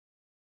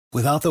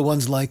Without the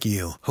ones like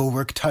you, who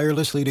work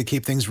tirelessly to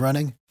keep things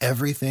running,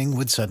 everything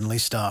would suddenly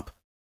stop.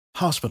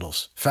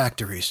 Hospitals,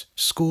 factories,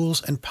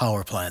 schools, and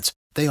power plants,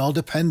 they all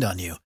depend on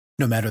you.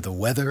 No matter the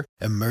weather,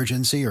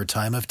 emergency, or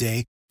time of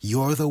day,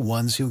 you're the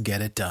ones who get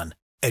it done.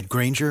 At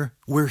Grainger,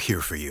 we're here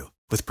for you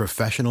with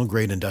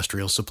professional-grade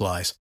industrial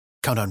supplies.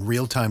 Count on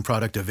real-time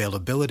product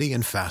availability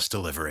and fast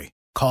delivery.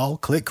 Call,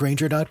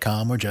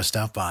 clickgrainger.com, or just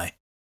stop by.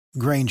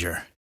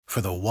 Grainger, for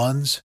the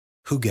ones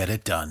who get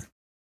it done.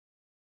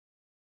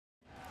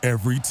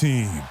 Every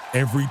team,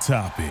 every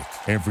topic,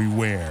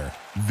 everywhere.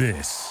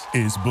 This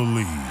is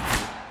Believe.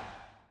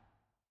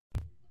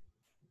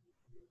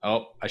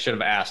 Oh, I should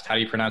have asked. How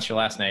do you pronounce your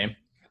last name?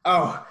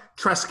 Oh,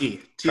 Tresky.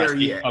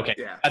 T-R-E-A. Okay,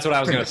 yeah. That's what I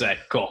was going to say.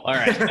 Cool. All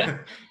right.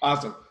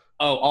 Awesome.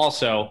 Oh,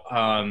 also,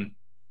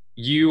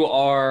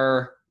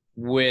 you're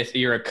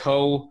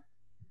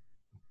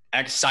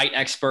a site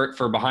expert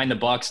for Behind the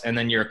Bucks, and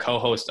then you're a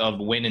co-host of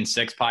Win in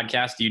 6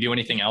 podcast. Do you do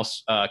anything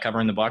else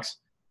covering the Bucks?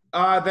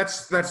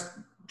 That's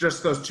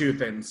just those two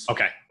things.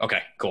 Okay,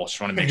 cool. Just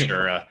want to make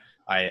sure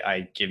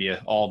I give you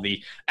all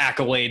the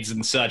accolades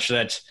and such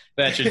that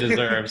you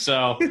deserve.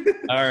 So,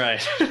 all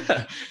right.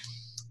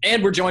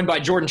 And we're joined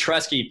by Jordan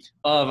Tresky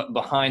of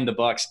Behind the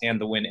Bucks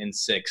and the Win in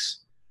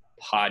 6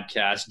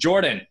 podcast.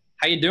 Jordan,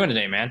 how you doing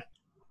today, man?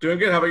 Doing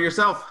good. How about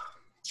yourself?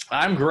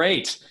 I'm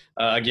great.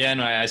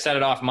 Again, I set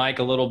it off mic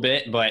a little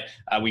bit, but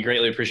we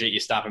greatly appreciate you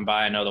stopping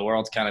by. I know the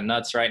world's kind of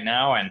nuts right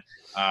now, and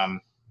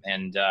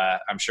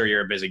I'm sure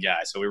you're a busy guy,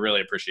 so we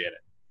really appreciate it.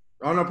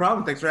 Oh, no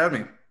problem. Thanks for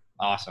having me.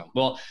 Awesome.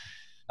 Well,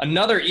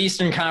 another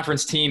Eastern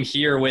Conference team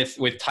here with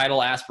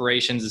title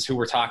aspirations is who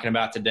we're talking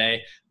about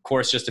today. Of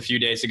course, just a few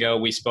days ago,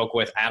 we spoke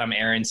with Adam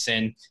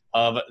Aronson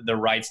of the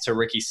Rights to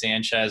Ricky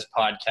Sanchez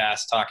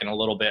podcast, talking a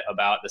little bit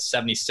about the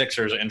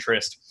 76ers'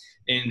 interest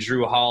in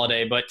Jrue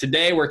Holiday. But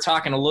today we're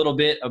talking a little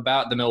bit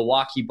about the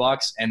Milwaukee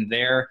Bucks and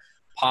their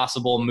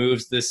possible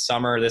moves this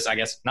summer. This, I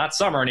guess, not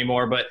summer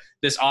anymore, but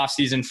this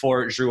offseason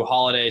for Jrue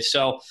Holiday.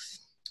 So,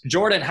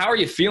 Jordan, how are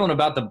you feeling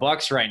about the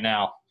Bucks right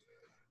now?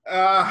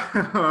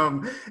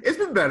 It's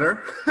been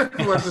better.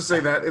 Let's just say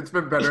that. It's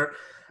been better.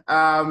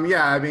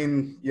 Yeah, I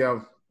mean,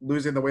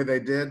 losing the way they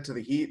did to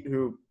the Heat,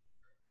 who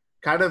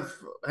kind of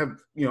have,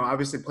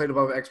 obviously played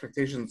above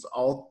expectations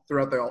all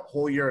throughout the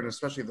whole year and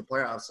especially the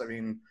playoffs. I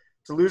mean,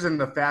 to lose in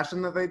the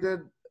fashion that they did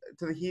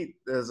to the Heat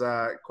is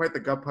quite the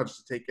gut punch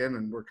to take in,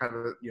 and we're kind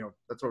of,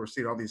 that's what we're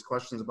seeing all these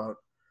questions about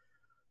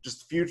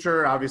just the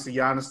future. Obviously,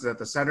 Giannis is at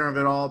the center of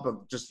it all,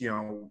 but just,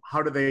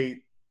 how do they,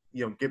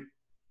 get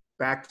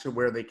back to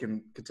where they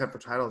can contend for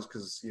titles?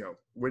 Because,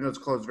 windows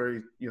close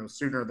very,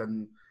 sooner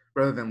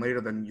rather than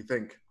later than you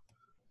think.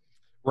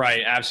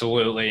 Right,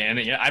 absolutely. And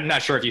I'm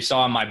not sure if you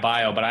saw in my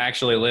bio, but I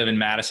actually live in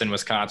Madison,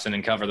 Wisconsin,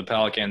 and cover the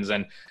Pelicans.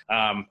 And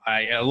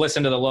I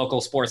listen to the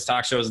local sports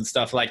talk shows and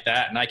stuff like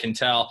that, and I can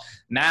tell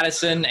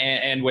Madison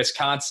and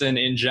Wisconsin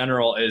in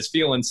general is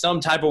feeling some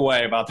type of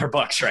way about their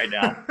Bucks right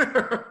now.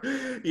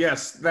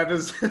 Yes, that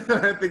is.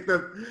 I think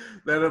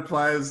that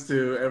applies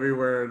to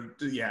everywhere.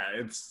 Yeah,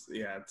 it's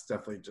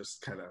definitely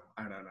just kind of,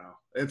 I don't know.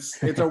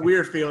 It's a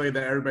weird feeling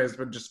that everybody's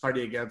been just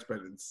fighting against, but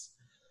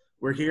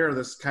we're here,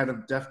 this kind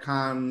of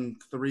DEFCON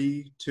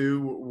 3,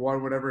 2,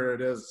 1, whatever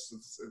it is.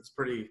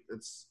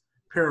 It's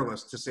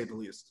perilous, to say the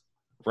least.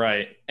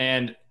 Right.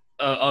 And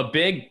a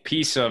big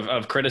piece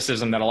of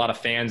criticism that a lot of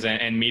fans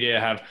and media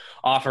have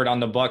offered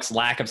on the Bucks'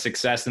 lack of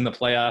success in the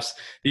playoffs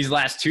these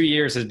last 2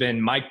 years has been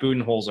Mike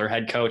Budenholzer,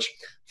 head coach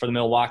for the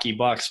Milwaukee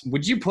Bucks.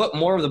 Would you put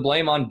more of the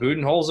blame on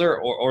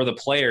Budenholzer or the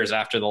players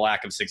after the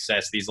lack of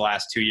success these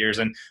last 2 years,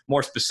 and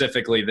more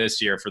specifically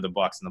this year for the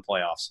Bucks in the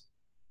playoffs?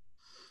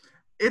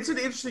 It's an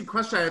interesting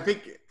question. I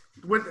think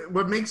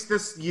what makes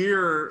this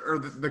year or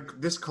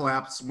this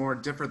collapse more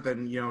different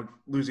than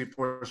losing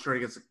 4 straight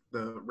against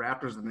the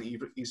Raptors in the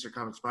Eastern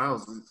Conference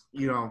Finals is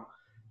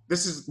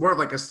this is more of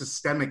like a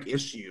systemic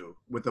issue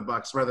with the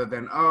Bucks rather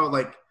than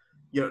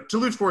to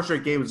lose 4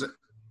 straight games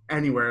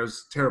anywhere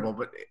is terrible,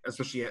 but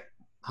especially at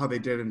how they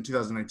did in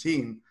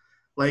 2019,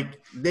 like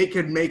they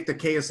could make the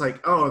case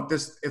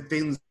if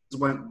things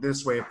went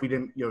this way, if we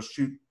didn't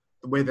shoot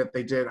the way that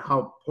they did,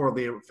 how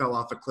poorly it fell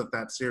off a cliff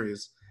that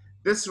series.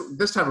 This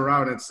time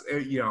around,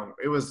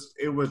 it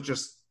was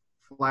just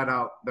flat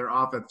out their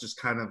offense just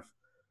kind of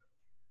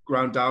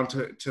ground down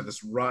to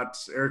this rut.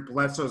 Eric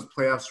Bledsoe's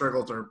playoff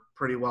struggles are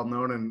pretty well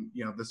known, and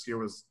this year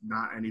was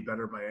not any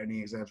better by any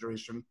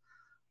exaggeration.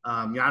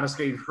 Giannis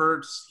getting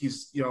hurt, he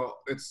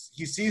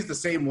sees the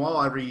same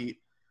wall every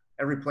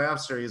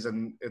playoff series,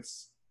 and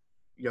it's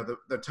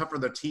the tougher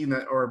the team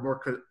or more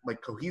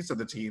cohesive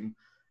the team,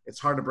 it's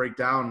hard to break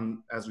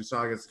down, as we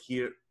saw against the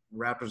Heat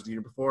Raptors the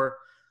year before.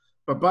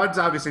 But Bud's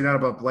obviously not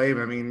above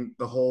blame. I mean,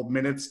 the whole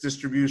minutes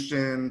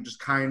distribution, just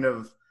kind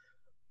of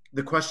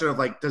the question of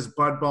does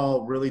Bud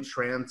ball really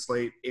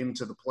translate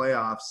into the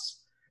playoffs?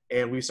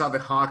 And we saw the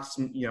Hawks,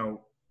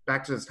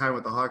 back to his time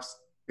with the Hawks,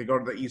 they go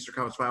to the Eastern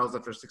Conference Finals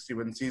after a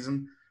 60-win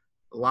season.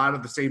 A lot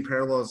of the same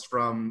parallels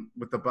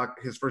with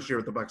his first year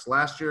with the Bucks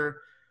last year.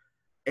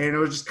 And it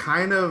was just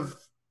kind of,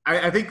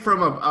 I think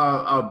from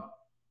a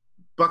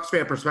Bucks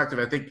fan perspective,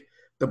 I think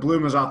the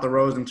bloom is off the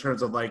rose in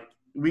terms of like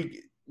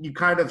you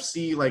kind of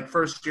see like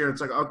first year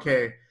it's like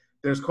okay,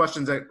 there's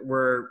questions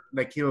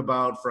that came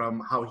about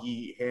from how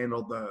he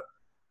handled the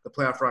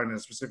playoff run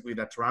and specifically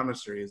that Toronto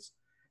series,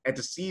 and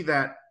to see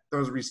that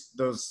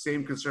those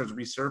same concerns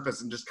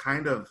resurface and just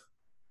kind of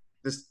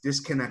this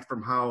disconnect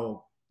from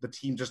how the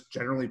team just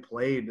generally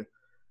played,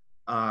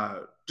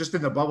 just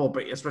in the bubble,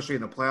 but especially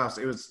in the playoffs,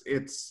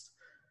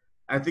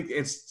 I think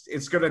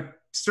it's going to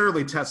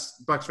certainly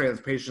test Bucks fans'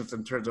 patience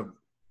in terms of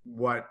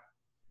what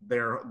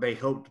they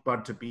hoped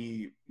Bud to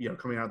be,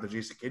 coming out of the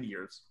Jason Kidd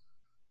years.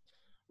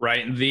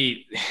 Right.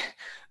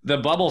 The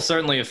bubble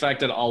certainly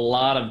affected a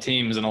lot of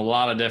teams in a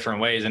lot of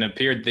different ways, and it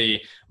appeared the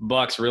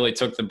Bucks really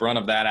took the brunt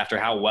of that after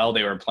how well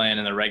they were playing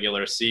in the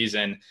regular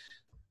season.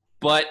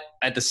 But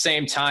at the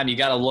same time, you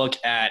got to look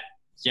at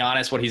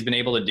Giannis, what he's been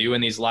able to do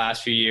in these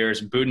last few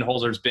years.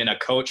 Budenholzer's been a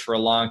coach for a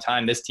long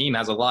time. This team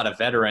has a lot of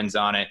veterans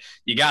on it.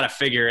 You got to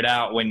figure it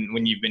out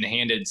when you've been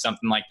handed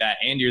something like that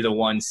and you're the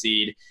 1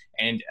 seed.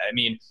 And, I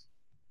mean,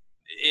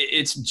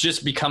 it's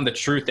just become the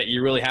truth that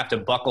you really have to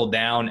buckle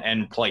down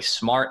and play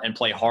smart and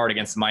play hard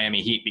against the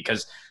Miami Heat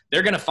because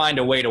they're going to find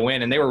a way to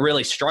win. And they were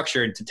really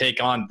structured to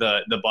take on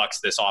the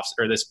Bucks this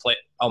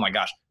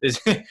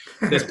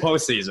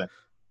postseason.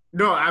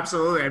 No,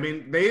 absolutely. I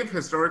mean, they've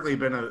historically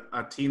been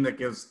a team that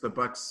gives the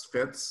Bucks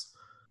fits.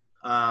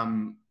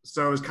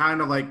 So it was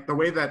kind of like the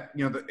way that,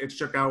 it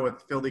shook out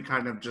with Philly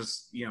kind of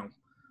just,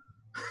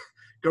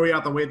 going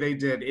out the way they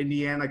did.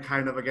 Indiana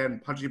kind of,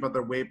 again, punching above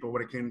their weight, but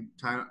when it came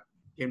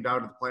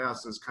down to the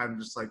playoffs, is kind of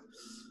just like,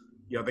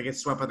 they get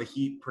swept by the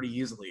Heat pretty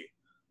easily.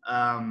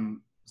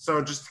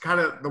 So just kind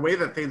of the way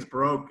that things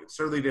broke, it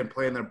certainly didn't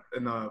play in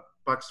the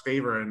Bucks'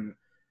 favor, and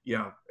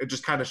it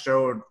just kind of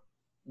showed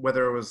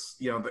whether it was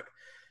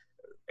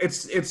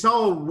it's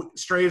so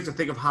strange to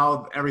think of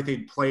how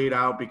everything played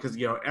out because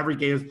every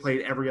game is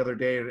played every other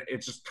day, and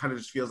it just kind of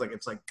just feels like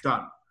it's like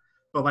done.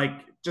 But like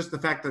just the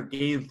fact that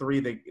Game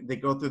 3 they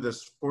go through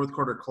this fourth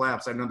quarter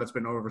collapse, I know that's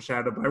been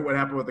overshadowed by what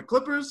happened with the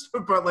Clippers,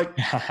 but like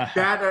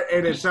that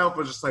in itself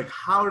was just like,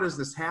 how does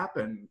this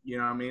happen?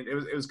 I mean,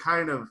 it was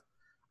kind of,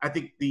 I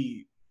think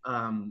the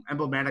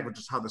emblematic of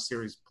just how the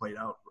series played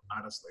out,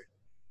 honestly.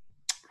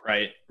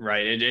 Right.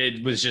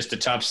 It was just a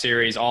tough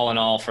series all in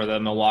all for the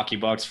Milwaukee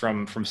Bucks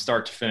from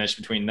start to finish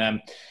between them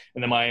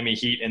and the Miami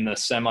Heat in the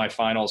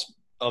semifinals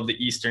of the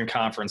Eastern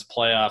Conference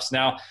playoffs.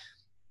 Now,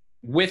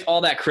 with all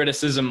that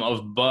criticism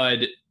of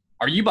Bud,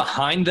 are you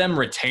behind them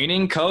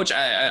retaining Coach?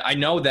 I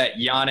know that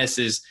Giannis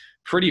is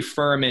pretty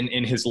firm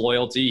in his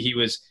loyalty. He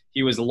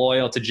was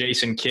loyal to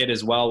Jason Kidd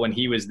as well when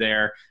he was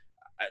there.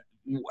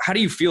 How do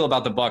you feel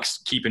about the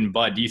Bucks keeping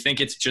Bud? Do you think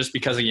it's just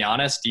because of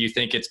Giannis? Do you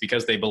think it's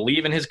because they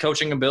believe in his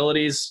coaching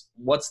abilities?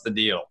 What's the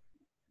deal?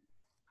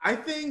 I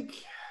mean,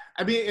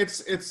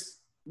 it's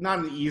not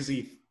an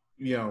easy,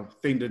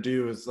 thing to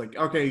do. It's like,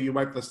 okay, you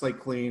wipe the slate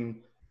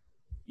clean,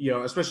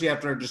 especially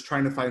after just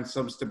trying to find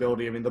some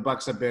stability. I mean, the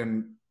Bucks have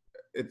been,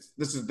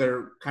 this is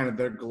their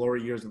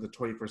glory years of the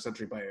 21st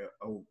century by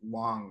a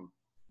long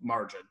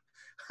margin.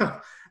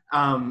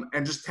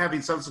 And just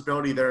having some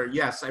stability there.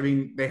 Yes. I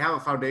mean, they have a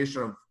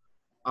foundation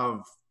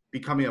of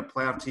becoming a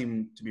playoff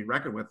team to be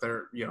reckoned with.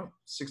 They're,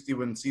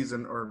 60-win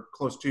season or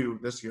close to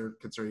this year,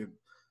 considering,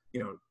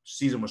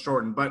 season was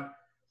shortened, but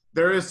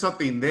there is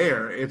something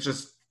there. It's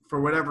just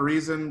for whatever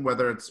reason,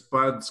 whether it's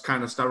Bud's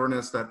kind of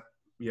stubbornness that,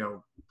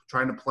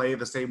 trying to play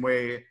the same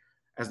way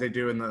as they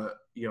do in the,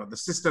 the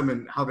system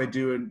and how they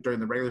do it during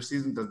the regular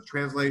season doesn't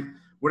translate,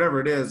 whatever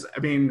it is. I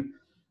mean,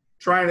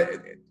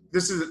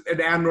 this is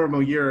an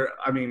abnormal year.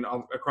 I mean,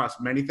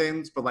 across many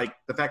things, but like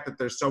the fact that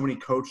there's so many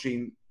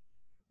coaching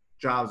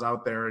jobs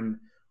out there, and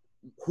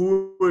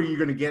who are you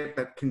going to get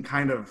that can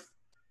kind of,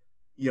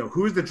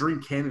 who's the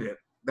dream candidate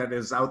that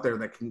is out there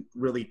that can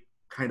really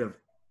kind of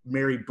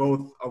marry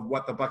both of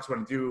what the Bucks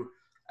want to do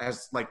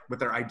as like with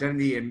their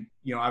identity and,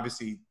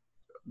 obviously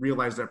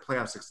realize their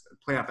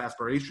playoff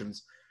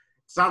aspirations.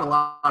 It's not a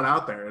lot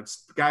out there.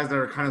 It's the guys that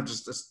are kind of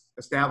just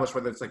established,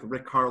 whether it's like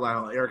Rick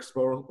Carlisle, Eric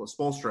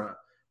Spoelstra,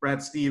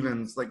 Brad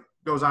Stevens, like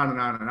goes on and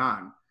on and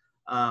on.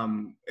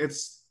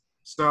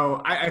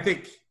 I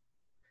think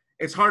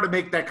it's hard to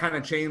make that kind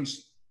of change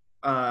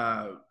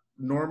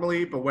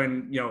normally, but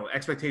when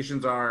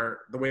expectations are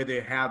the way they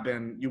have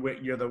been,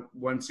 you're the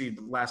 1 seed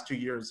the last 2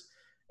 years,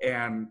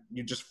 and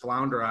you just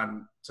flounder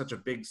on such a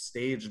big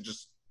stage and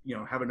just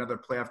have another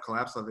playoff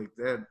collapse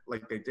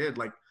like they did.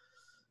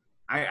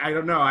 I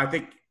don't know. I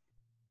think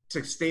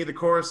to stay the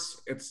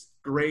course, it's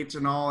great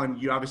and all, and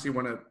you obviously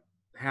want to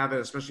have it,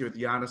 especially with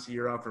Giannis a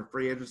year out for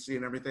free agency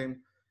and everything.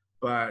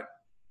 But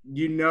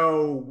when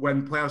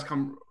playoffs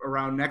come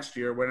around next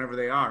year, whenever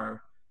they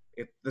are,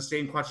 the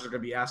same questions are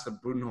going to be asked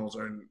of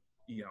Budenholzer, and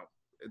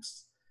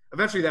it's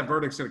eventually that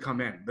verdict's going to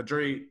come in. The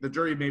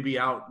jury may be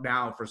out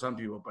now for some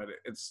people, but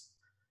it's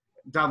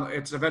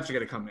eventually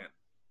going to come in.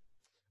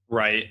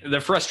 Right. The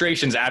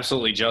frustration's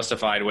absolutely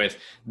justified with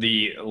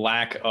the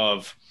lack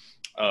of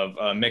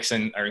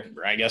mixing, or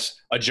I guess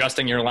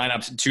adjusting your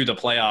lineups to the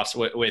playoffs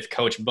with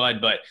Coach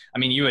Bud. But I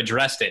mean, you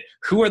addressed it.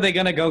 Who are they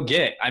going to go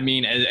get? I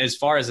mean, as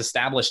far as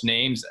established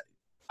names,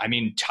 I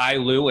mean, Ty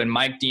Lue and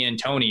Mike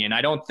D'Antoni, and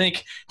I don't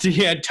think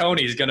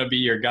D'Antoni is going to be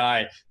your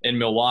guy in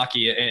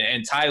Milwaukee.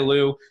 And Ty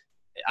Lue,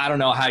 I don't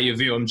know how you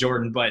view him,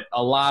 Jordan, but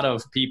a lot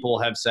of people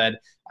have said,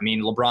 I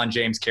mean, LeBron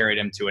James carried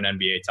him to an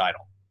NBA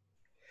title.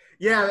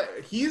 Yeah,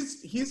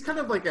 he's kind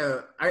of like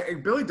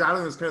Billy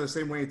Donovan is kind of the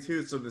same way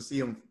too. So to see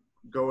him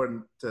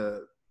going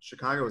to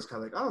Chicago was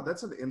kind of like, oh,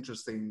 that's an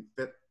interesting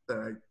fit that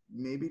I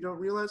maybe don't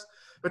realize.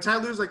 But Ty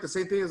Lue's like the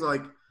same thing as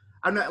like,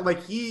 I'm not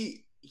like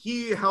he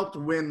helped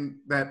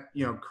win that,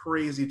 you know,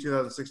 crazy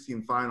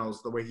 2016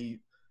 finals, the way he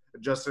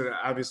adjusted.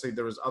 Obviously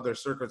there was other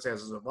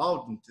circumstances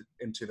involved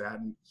into that.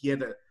 And he had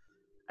to,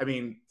 I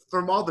mean,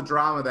 from all the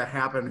drama that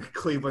happened in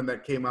Cleveland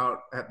that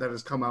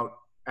has come out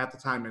at the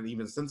time and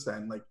even since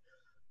then, like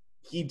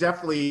he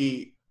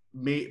definitely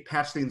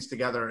patched things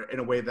together in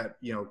a way that,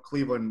 you know,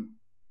 Cleveland,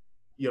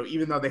 you know,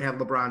 even though they had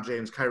LeBron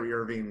James, Kyrie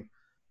Irving,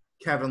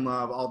 Kevin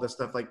Love, all this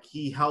stuff, like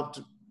he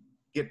helped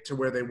get to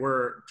where they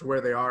were, to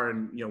where they are,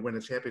 and, you know, win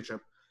a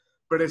championship.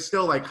 But it's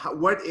still like,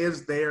 what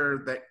is there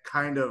that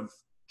kind of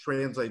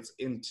translates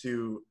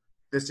into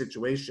this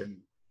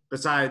situation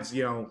besides,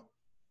 you know,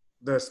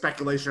 the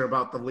speculation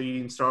about the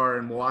leading star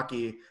in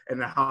Milwaukee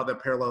and how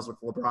that parallels with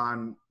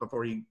LeBron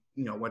before he,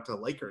 you know, went to the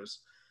Lakers.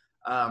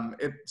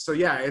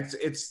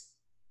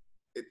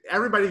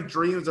 Everybody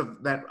dreams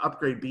of that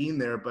upgrade being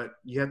there, but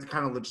you have to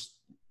kind of just,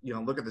 you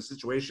know, look at the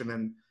situation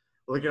and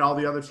look at all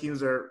the other teams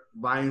that are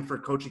vying for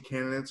coaching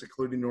candidates,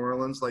 including New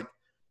Orleans. Like,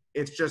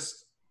 it's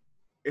just,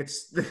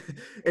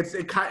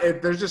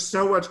 there's just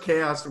so much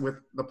chaos with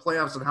the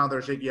playoffs and how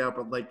they're shaking out.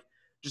 But like,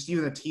 just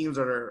even the teams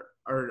that are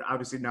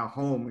obviously now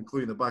home,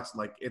 including the Bucks,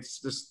 like it's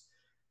just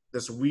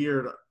this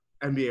weird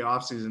NBA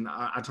offseason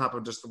on top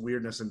of just the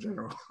weirdness in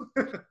general.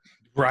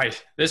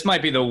 Right. This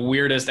might be the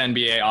weirdest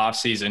NBA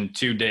offseason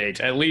to date,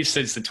 at least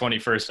since the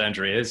 21st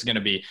century. It's going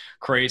to be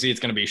crazy. It's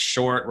going to be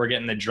short. We're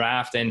getting the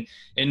draft in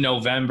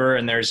November,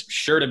 and there's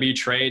sure to be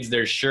trades.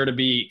 There's sure to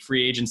be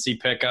free agency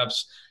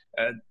pickups.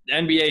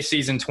 NBA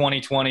season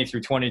 2020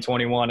 through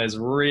 2021 is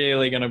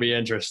really going to be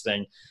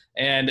interesting.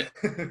 And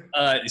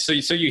so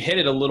you hit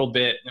it a little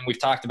bit, and we've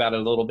talked about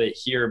it a little bit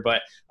here,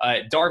 but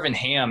Darvin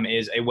Ham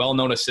is a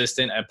well-known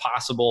assistant, a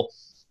possible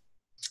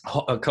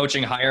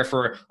coaching hire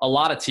for a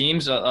lot of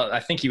teams. I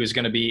think he was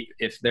going to be,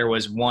 if there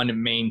was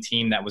one main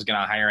team that was going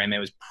to hire him, it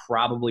was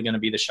probably going to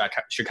be the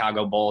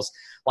Chicago Bulls.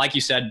 Like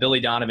you said, Billy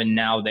Donovan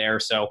now there,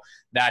 so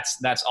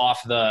that's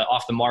off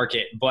the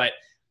market. But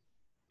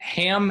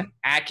Ham,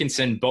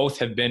 Atkinson both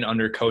have been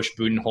under Coach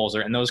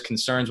Budenholzer, and those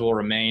concerns will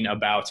remain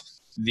about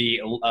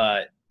the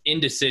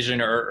indecision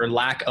or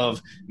lack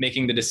of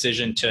making the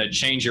decision to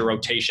change your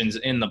rotations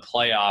in the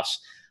playoffs.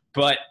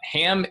 But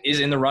Ham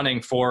is in the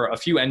running for a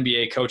few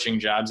NBA coaching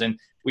jobs, and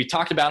we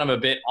talked about him a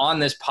bit on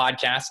this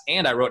podcast,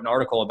 and I wrote an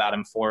article about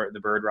him for the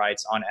Bird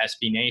Writes on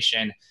SB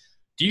Nation.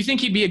 Do you think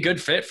he'd be a good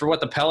fit for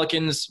what the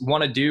Pelicans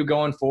want to do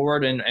going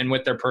forward and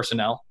with their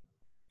personnel?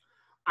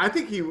 I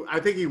think he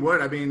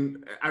would. I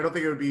mean, I don't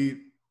think it would be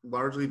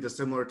largely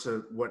dissimilar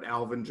to what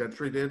Alvin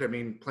Gentry did. I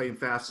mean, playing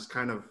fast is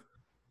kind of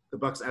the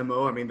Bucks'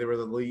 MO. I mean, they were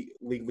the league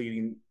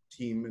leading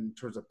team in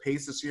terms of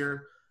pace this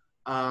year.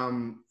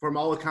 From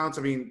all accounts,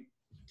 I mean,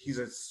 he's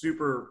a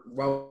super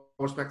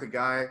well-respected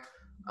guy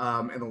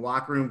in the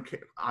locker room.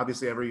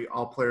 Obviously,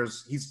 all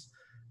players.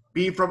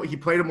 He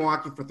played in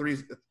Milwaukee for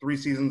three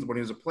seasons when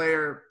he was a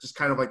player. Just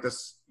kind of like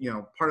this, you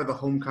know, part of the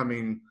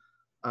homecoming,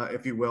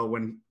 if you will,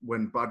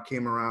 when Bud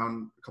came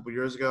around a couple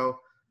years ago.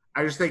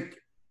 I think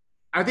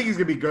he's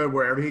gonna be good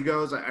wherever he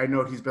goes. I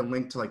know he's been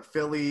linked to like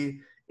Philly,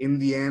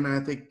 Indiana.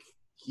 I think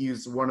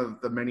he's one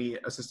of the many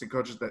assistant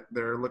coaches that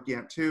they're looking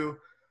at too.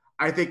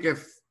 I think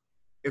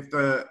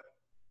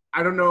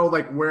I don't know,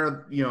 like,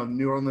 where, you know,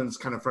 New Orleans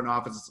kind of front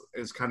office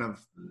is kind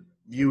of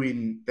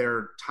viewing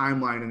their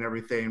timeline and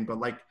everything, but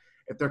like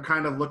if they're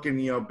kind of looking,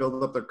 you know,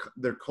 build up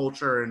their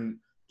culture and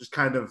just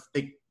kind of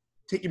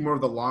taking more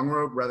of the long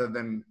road rather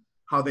than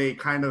how they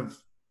kind of,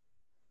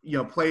 you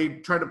know,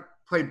 try to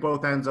play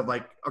both ends of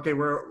like, okay,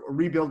 we're a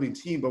rebuilding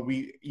team, but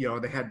we, you know,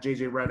 they had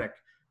JJ Redick,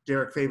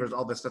 Derek Favors,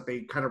 all this stuff.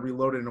 They kind of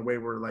reloaded in a way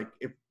where like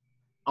if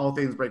all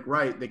things break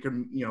right, they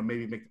could, you know,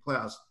 maybe make the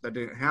playoffs. That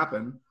didn't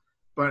happen,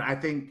 but I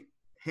think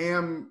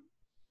Ham,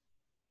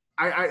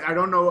 I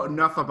don't know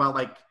enough about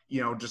like,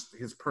 you know, just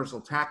his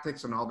personal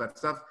tactics and all that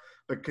stuff,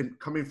 but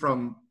coming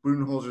from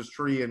Budenholzer's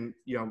tree, and,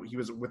 you know, he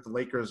was with the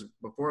Lakers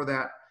before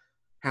that,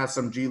 has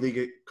some G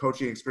League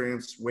coaching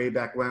experience way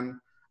back when.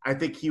 I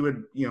think he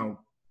would, you know,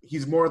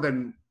 he's more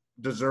than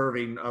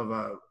deserving of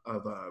a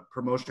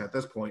promotion at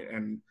this point,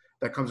 and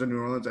that comes in New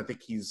Orleans. I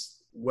think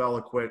he's well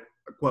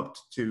equipped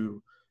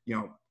to, you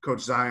know, coach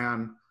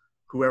Zion,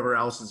 whoever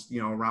else is,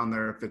 you know, around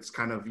there, if it's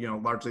kind of, you know,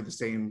 largely the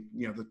same,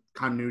 you know, the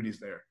continuity's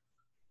there.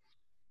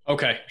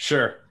 Okay,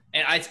 sure.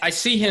 And I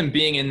see him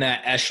being in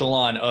that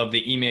echelon of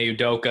the Ime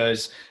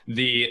Udokas,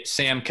 the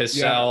Sam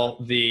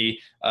Cassell, David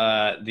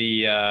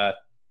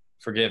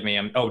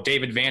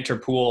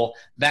Vanterpool,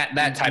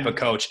 that type of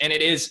coach. And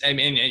it is, I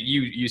mean,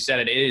 you said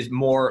it is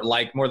more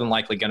than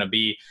likely going to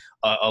be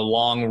a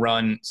long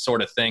run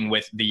sort of thing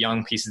with the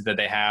young pieces that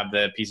they have,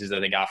 the pieces that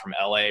they got from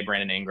LA,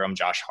 Brandon Ingram,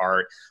 Josh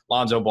Hart,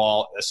 Lonzo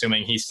Ball,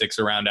 assuming he sticks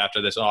around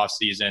after this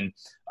offseason,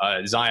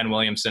 Zion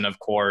Williamson, of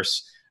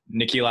course,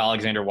 Nickeil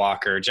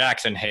Alexander-Walker,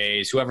 Jackson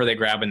Hayes, whoever they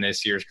grab in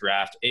this year's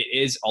draft. It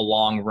is a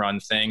long run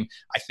thing.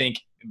 I think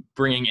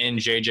bringing in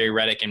JJ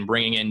Redick and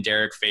bringing in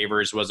Derek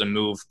Favors was a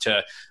move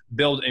to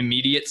build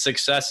immediate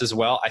success as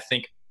well. I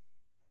think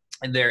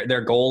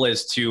their goal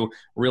is to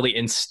really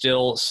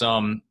instill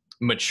some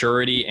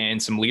maturity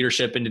and some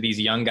leadership into these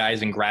young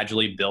guys and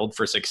gradually build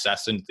for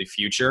success into the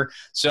future.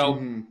 So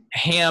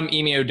Ham,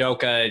 Ime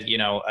Udoka,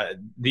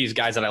 these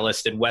guys that I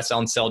listed, Wes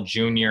Unseld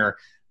Jr.,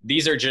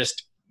 these are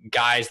just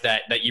guys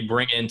that you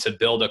bring in to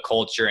build a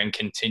culture and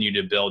continue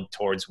to build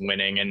towards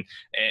winning. And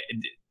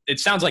it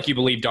sounds like you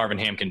believe Darvin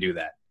Ham can do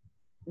that.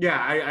 Yeah,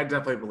 I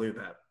definitely believe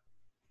that.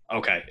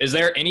 Okay. Is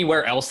there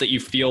anywhere else that you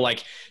feel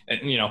like,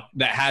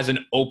 that has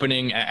an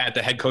opening at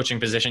the head coaching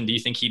position? Do you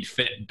think he'd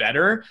fit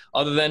better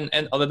other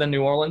than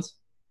New Orleans?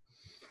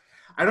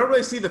 I don't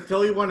really see the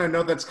Philly one. I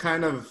know that's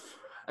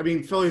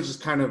Philly's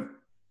just kind of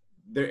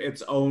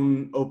its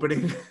own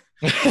opening.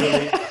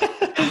 Really.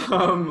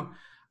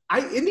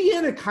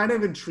 Indiana kind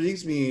of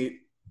intrigues me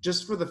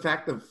just for the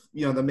fact of,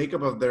 the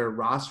makeup of their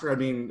roster. I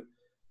mean,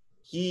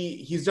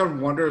 he's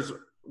done wonders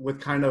with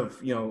kind of,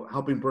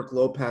 helping Brook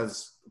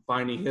Lopez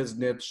finding his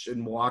niche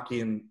in Milwaukee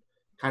and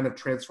kind of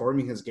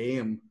transforming his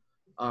game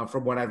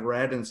from what I've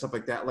read and stuff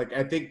like that. Like,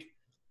 I think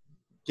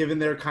given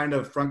their kind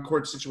of front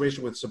court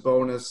situation with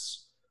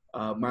Sabonis,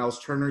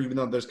 Miles Turner, even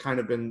though there's kind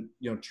of been,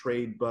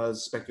 trade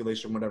buzz,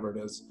 speculation, whatever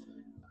it is,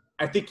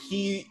 I think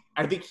he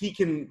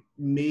can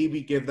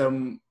maybe give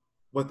them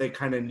what they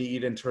kind of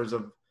need in terms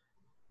of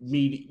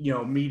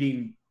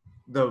meeting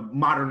the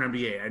modern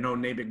NBA. I know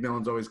Nate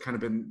McMillan's always kind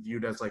of been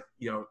viewed as like,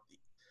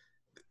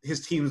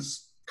 his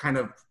teams kind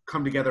of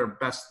come together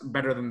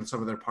better than the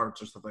sum of their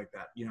parts or stuff like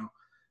that,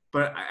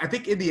 But I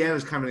think Indiana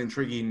is kind of an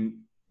intriguing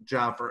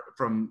job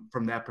from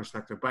that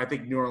perspective. But I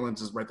think New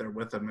Orleans is right there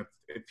with him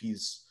if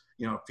he's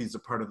a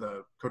part of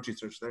the coaching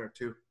search there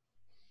too.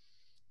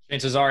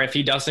 Chances are, if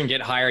he doesn't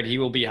get hired, he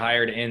will be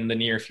hired in the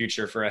near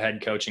future for a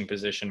head coaching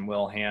position.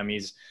 Will Ham,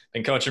 he's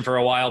been coaching for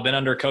a while, been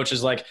under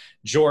coaches like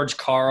George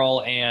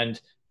Karl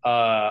and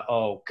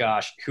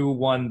who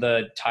won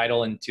the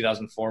title in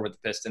 2004 with the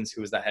Pistons?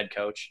 Who was that head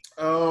coach?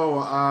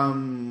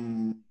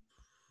 Larry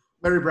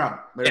Brown.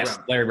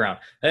 Larry Brown.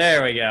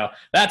 There we go.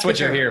 That's what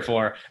you're here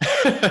for.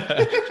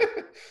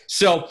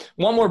 So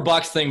one more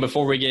Bucks thing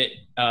before we get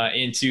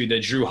into the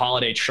Jrue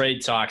Holiday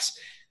trade talks.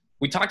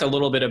 We talked a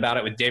little bit about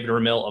it with David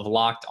Ramil of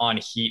Locked on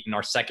Heat in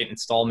our second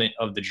installment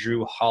of the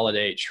Jrue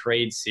Holiday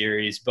trade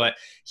series, but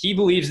he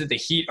believes that the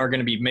Heat are going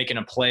to be making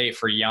a play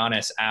for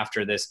Giannis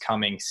after this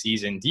coming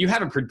season. Do you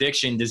have a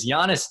prediction? Does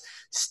Giannis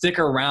stick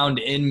around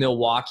in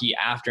Milwaukee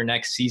after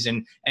next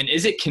season, and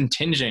is it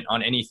contingent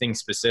on anything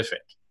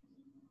specific?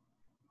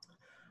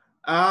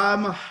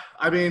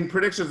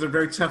 Predictions are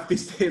very tough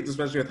these days,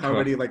 especially with how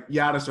many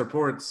Giannis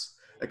reports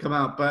that come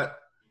out, but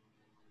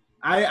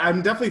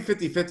I'm definitely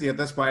 50-50 at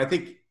this point. I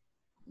think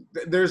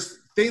there's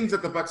things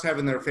that the Bucks have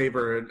in their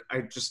favor,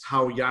 and just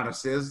how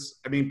Giannis is.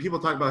 I mean, people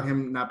talk about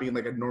him not being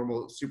like a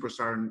normal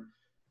superstar, and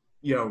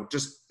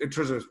just in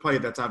terms of his play,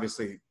 that's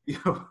obviously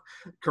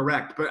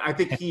correct. But I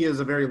think he is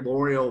a very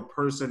loyal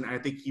person. I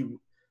think the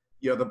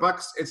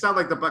Bucks. It's not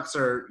like the Bucks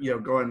are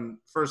going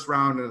first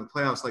round in the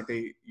playoffs like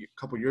they a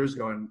couple years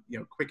ago and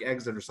quick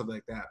exit or something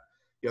like that.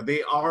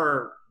 They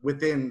are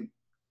within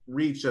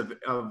reach of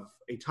a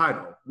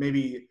title,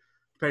 maybe.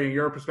 Depending on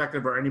your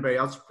perspective or anybody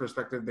else's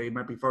perspective, they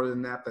might be farther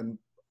than that than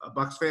a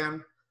Bucks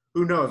fan.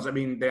 Who knows? I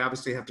mean, they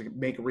obviously have to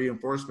make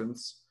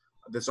reinforcements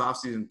this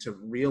offseason to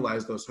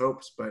realize those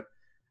hopes. But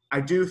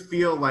I do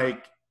feel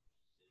like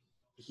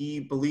he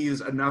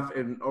believes enough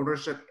in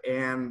ownership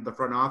and the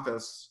front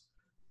office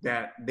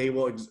that they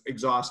will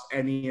exhaust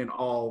any and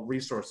all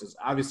resources.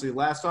 Obviously,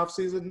 last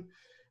offseason,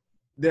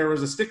 there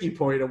was a sticky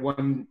point of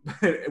one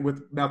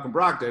with Malcolm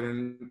Brogdon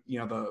and,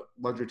 the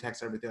luxury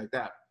tax and everything like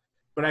that.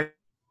 But I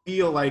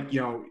feel like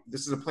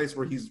this is a place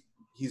where he's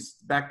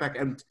back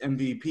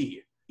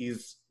MVP.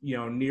 He's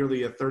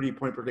nearly a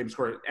 30-point per game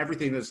scorer.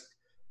 Everything has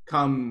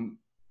come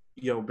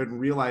been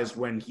realized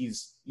when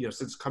he's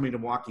since coming to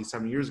Milwaukee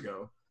 7 years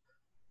ago.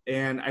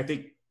 And I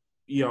think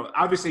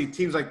obviously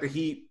teams like the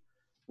Heat,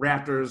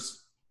 Raptors,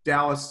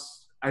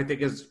 Dallas, I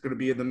think is going to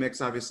be in the mix.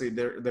 Obviously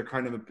they're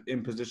kind of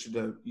in position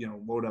to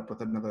load up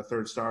with another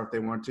third star if they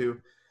want to.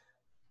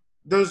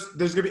 There's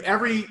going to be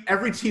every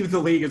team in the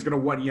league is going to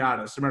want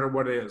Giannis, no matter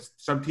what it is.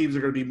 Some teams are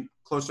going to be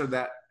closer to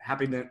that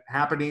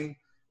happening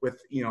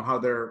with how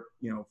their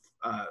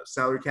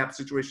salary cap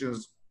situation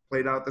is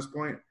played out at this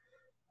point.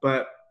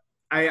 But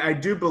I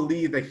do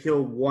believe that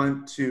he'll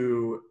want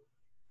to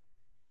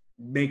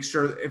make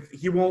sure if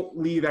he won't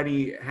leave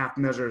any half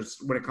measures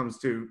when it comes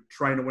to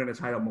trying to win a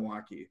title in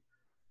Milwaukee.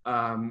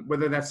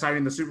 Whether that's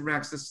signing the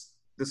Supermax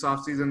this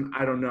offseason,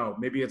 I don't know.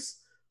 Maybe it's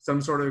some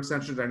sort of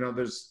extensions. I know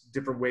there's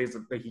different ways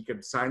that he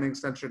could sign an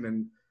extension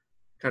and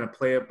kind of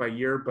play it by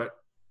year, but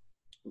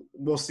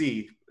we'll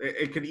see.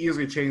 It could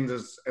easily change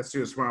as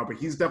soon as tomorrow, but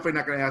he's definitely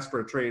not going to ask for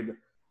a trade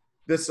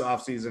this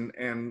offseason.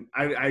 And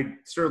I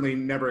certainly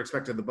never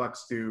expected the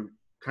Bucks to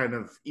kind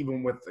of,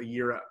 even with a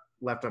year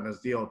left on his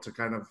deal, to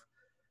kind of,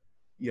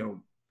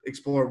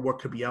 explore what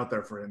could be out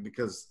there for him,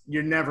 because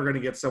you're never going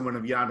to get someone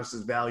of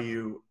Giannis's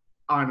value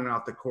on and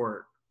off the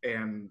court.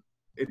 And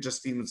it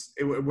just seems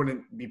it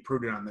wouldn't be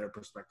prudent on their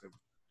perspective.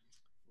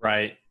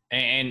 Right.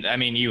 And I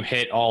mean, you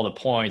hit all the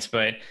points,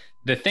 but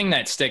the thing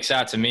that sticks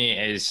out to me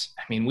is,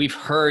 I mean, we've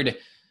heard,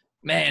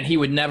 man, he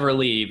would never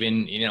leave.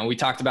 And, we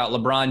talked about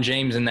LeBron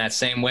James in that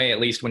same way, at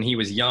least when he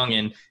was young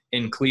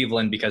in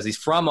Cleveland, because he's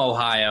from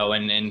Ohio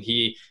and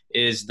he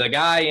is the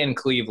guy in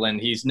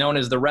Cleveland. He's known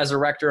as the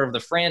resurrector of the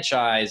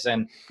franchise.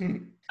 And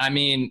I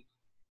mean,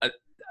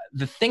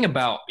 the thing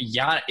about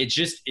Giannis,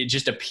 it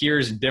just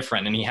appears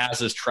different, and he has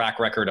this track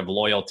record of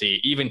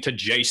loyalty, even to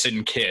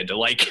Jason Kidd.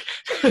 Like,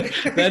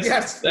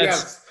 that's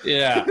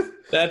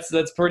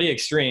pretty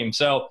extreme.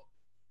 So,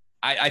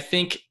 I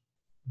think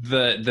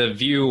the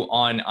view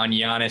on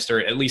Giannis, or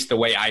at least the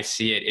way I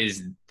see it,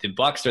 is the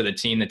Bucks are the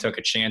team that took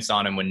a chance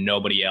on him when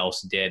nobody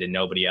else did, and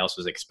nobody else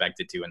was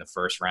expected to in the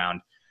first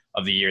round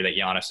of the year that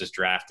Giannis is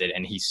drafted.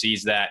 And he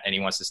sees that and he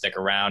wants to stick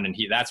around, and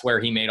that's where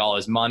he made all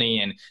his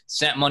money and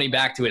sent money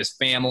back to his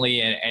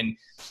family. And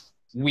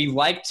we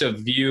like to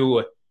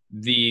view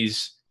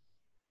these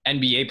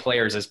NBA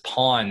players as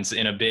pawns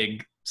in a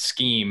big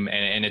scheme,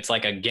 and it's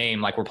like a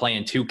game, like we're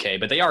playing 2K,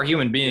 but they are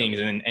human beings,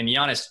 and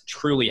Giannis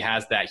truly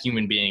has that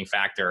human being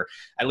factor,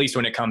 at least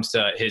when it comes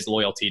to his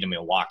loyalty to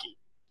Milwaukee.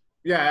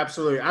 Yeah,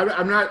 absolutely.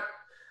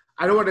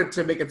 I don't want it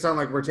to make it sound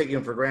like we're taking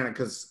him for granted,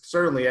 because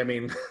certainly, I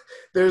mean,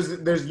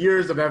 there's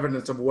years of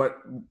evidence of what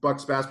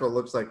Bucks basketball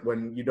looks like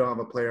when you don't have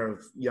a player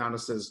of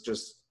Giannis's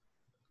just,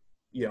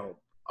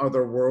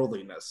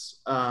 otherworldliness.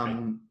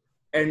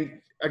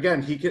 And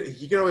again, he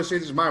can always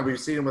change his mind. We've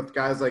seen him with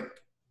guys like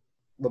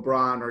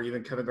LeBron or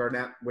even Kevin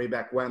Garnett way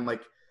back when.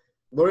 Like,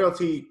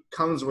 loyalty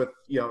comes with,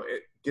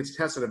 it gets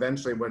tested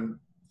eventually when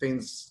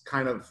things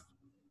kind of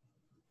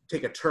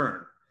take a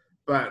turn.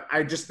 But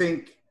I just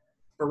think,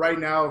 for right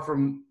now,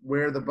 from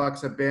where the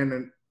Bucks have been,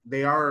 and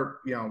they are,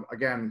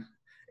 again,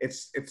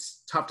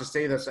 it's tough to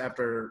say this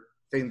after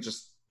things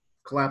just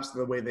collapsed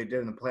the way they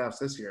did in the playoffs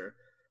this year,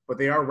 but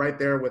they are right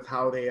there with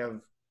how they have,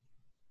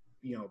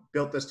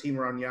 built this team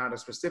around Giannis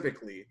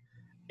specifically,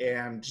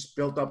 and just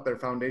built up their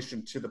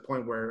foundation to the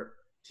point where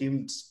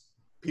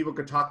people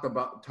could talk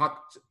about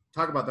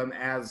them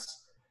as,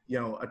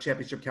 a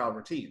championship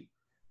caliber team.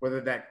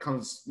 Whether that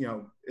comes,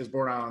 is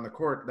born out on the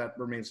court, that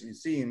remains to be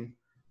seen.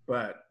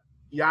 But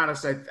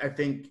Giannis, I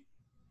think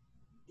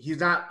he's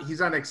not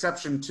an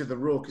exception to the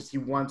rule, because he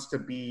wants to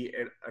be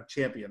a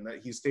champion.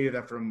 That he stated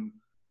that from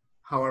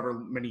however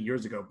many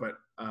years ago, but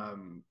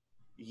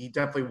he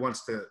definitely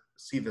wants to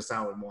see this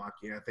out in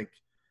Milwaukee. And I think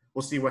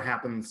we'll see what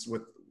happens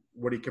with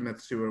what he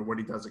commits to or what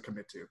he doesn't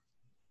commit to.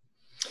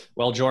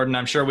 Well, Jordan,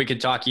 I'm sure we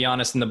could talk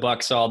Giannis and the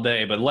Bucks all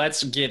day, but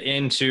let's get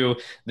into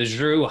the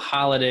Jrue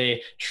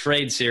Holiday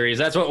trade series.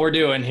 That's what we're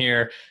doing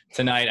here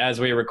tonight as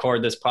we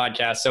record this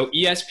podcast. So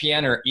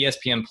ESPN or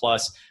ESPN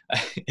Plus,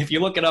 if you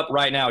look it up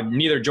right now,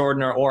 neither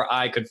Jordan or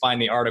I could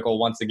find the article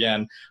once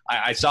again.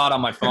 I saw it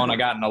on my phone. I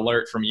got an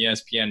alert from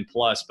ESPN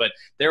Plus, but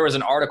there was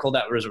an article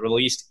that was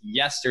released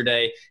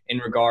yesterday in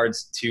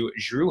regards to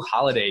Jrue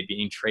Holiday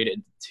being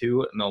traded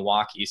to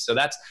Milwaukee. So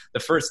that's the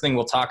first thing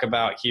we'll talk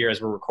about here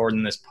as we're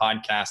recording this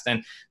podcast.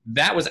 And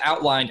that was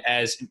outlined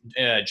as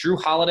Jrue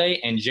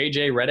Holiday and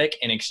JJ Redick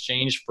in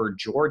exchange for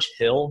George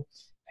Hill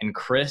and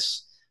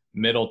Chris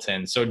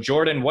Middleton. So,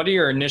 Jordan, what are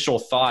your initial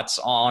thoughts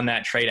on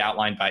that trade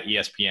outlined by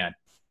ESPN?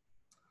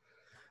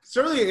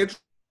 Certainly an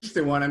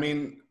interesting one. I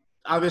mean,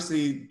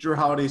 obviously, Jrue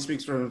Holiday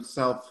speaks for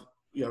himself.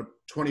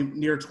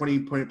 Near 20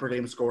 point per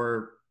game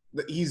scorer.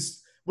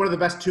 He's one of the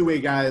best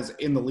two-way guys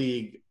in the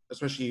league,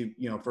 especially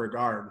for a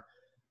guard.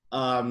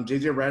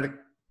 JJ Redick,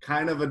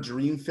 kind of a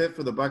dream fit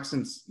for the Bucks,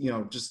 since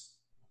just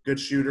good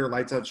shooter,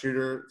 lights out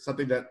shooter,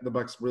 something that the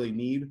Bucks really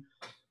need.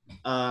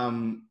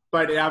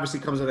 But it obviously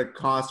comes at a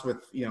cost with,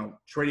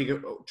 trading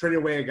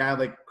away a guy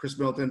like Chris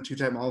Middleton,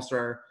 two-time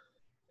All-Star,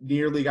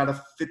 nearly got a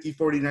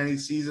 50-40-90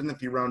 season.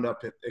 If you round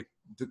up, it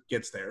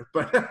gets there.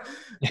 But,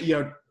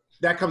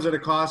 that comes at a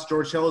cost.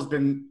 George Hill has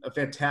been a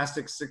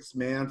fantastic sixth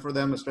man for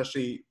them,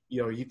 especially,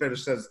 he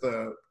finished as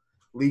the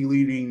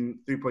league-leading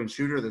three-point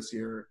shooter this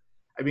year.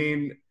 I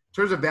mean, in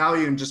terms of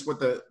value and just what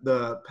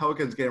the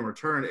Pelicans get in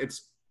return,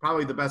 it's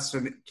probably the best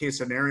case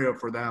scenario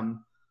for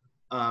them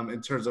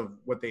in terms of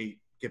what they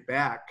get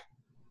back.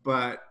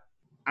 But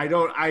I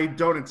don't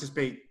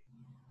anticipate.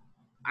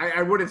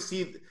 I wouldn't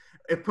see,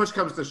 if push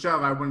comes to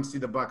shove, I wouldn't see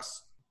the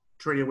Bucks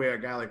trading away a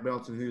guy like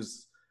Middleton,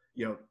 who's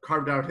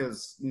carved out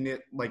his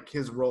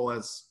role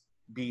as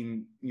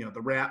being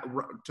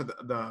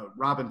the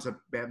Robin to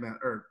Batman,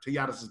 or to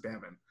Giannis's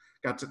Batman.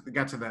 Got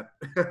to that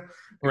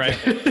right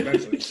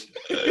eventually.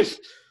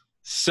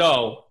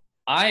 So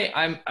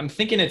I'm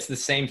thinking it's the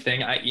same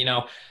thing.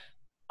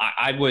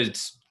 I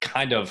was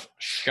kind of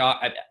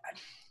shocked.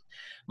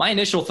 My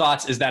initial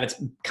thoughts is that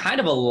it's kind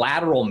of a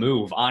lateral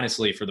move,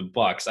 honestly, for the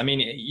Bucks. I mean,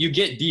 you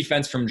get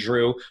defense from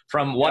Jrue.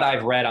 From what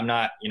I've read, I'm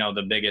not,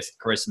 the biggest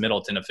Chris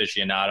Middleton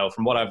aficionado.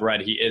 From what I've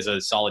read, he is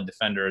a solid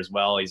defender as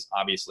well. He's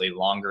obviously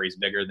longer. He's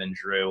bigger than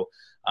Jrue.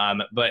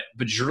 But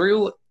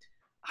Jrue,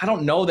 I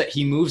don't know that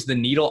he moves the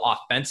needle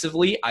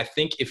offensively. I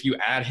think if you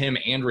add him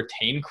and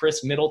retain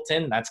Chris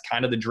Middleton, that's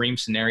kind of the dream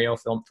scenario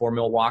for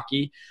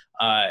Milwaukee.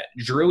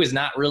 Jrue is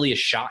not really a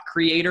shot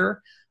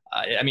creator.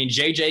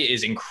 JJ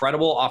is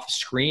incredible off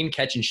screen,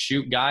 catch and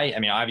shoot guy. I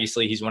mean,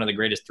 obviously he's one of the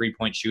greatest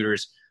three-point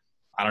shooters,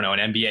 in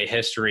NBA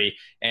history.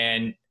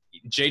 And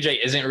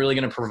JJ isn't really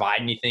going to provide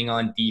anything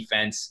on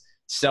defense.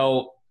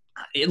 So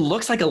it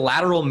looks like a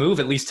lateral move,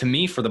 at least to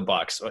me, for the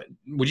Bucks.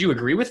 Would you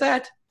agree with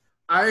that?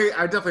 I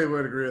definitely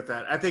would agree with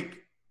that. I think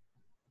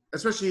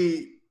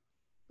especially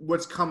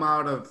what's come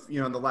out of,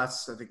 in the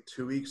last,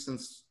 2 weeks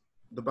since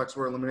the Bucks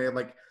were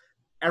eliminated,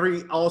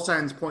 all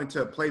signs point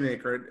to a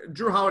playmaker.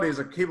 Jrue Holiday is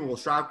a capable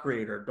shot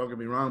creator, don't get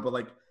me wrong,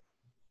 but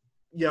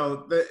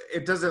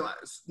it doesn't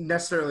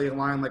necessarily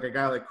align like a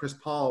guy like Chris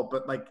Paul,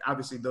 but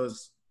obviously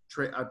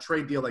a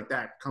trade deal like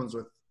that comes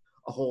with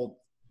a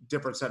whole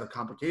different set of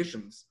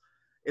complications.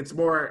 It's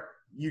more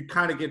you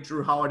kind of get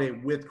Jrue Holiday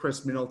with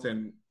Chris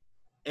Middleton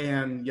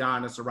and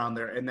Giannis around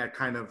there, and that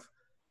kind of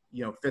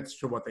fits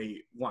to what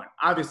they want.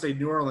 Obviously,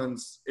 New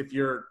Orleans,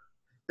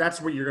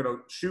 that's what you're going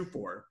to shoot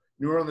for.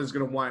 New Orleans is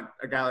going to want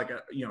a guy like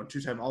a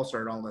two-time All-Star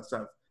and all that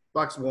stuff.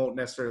 Bucks won't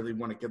necessarily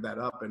want to give that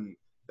up, and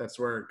that's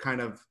where kind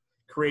of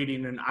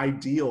creating an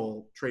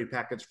ideal trade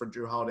package for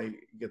Jrue Holiday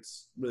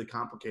gets really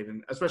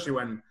complicated, especially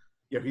when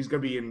he's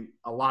going to be in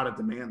a lot of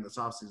demand this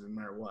offseason,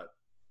 no matter what.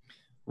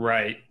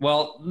 Right.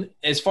 Well,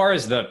 as far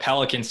as the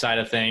Pelican side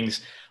of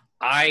things,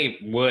 I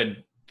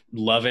would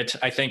love it.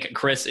 I think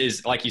Chris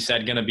is, like you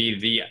said, going to be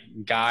the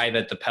guy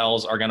that the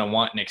Pels are going to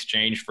want in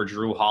exchange for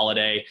Jrue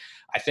Holiday.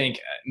 I think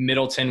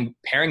Middleton,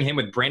 pairing him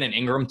with Brandon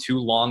Ingram, two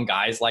long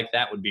guys like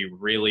that would be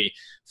really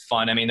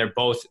fun. I mean, they're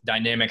both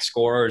dynamic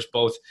scorers,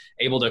 both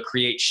able to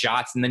create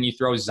shots, and then you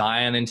throw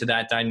Zion into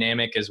that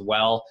dynamic as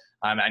well.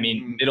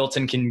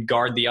 Middleton can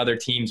guard the other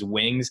team's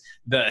wings.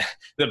 The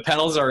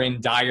Pels are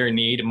in dire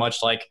need,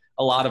 much like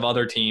a lot of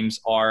other teams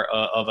are,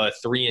 of a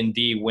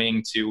 3-and-D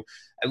wing to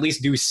at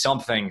least do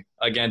something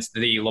against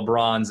the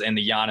LeBrons and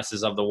the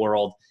Giannis's of the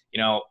world.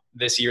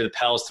 This year the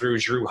Pels threw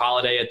Jrue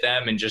Holiday at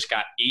them and just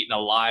got eaten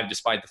alive,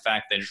 despite the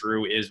fact that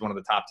Jrue is one of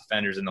the top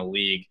defenders in the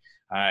league.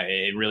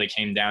 It really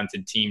came down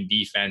to team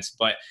defense.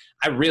 But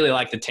I really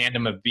like the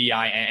tandem of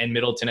B.I. and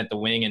Middleton at the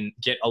wing and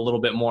get a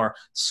little bit more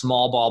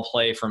small ball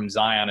play from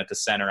Zion at the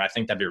center. I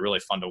think that'd be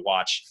really fun to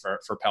watch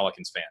for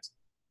Pelicans fans.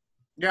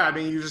 Yeah,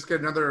 you just get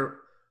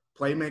another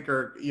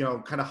playmaker,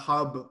 kind of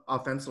hub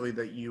offensively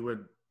that you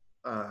would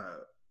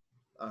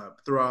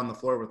throw on the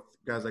floor with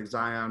guys like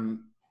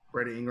Zion,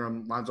 Brandon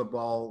Ingram, Lonzo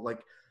Ball.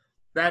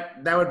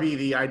 That would be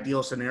the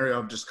ideal scenario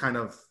of just kind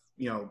of,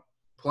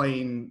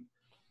 playing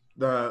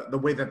the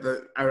way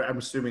that I'm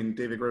assuming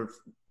David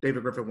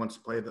Griffin wants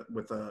to play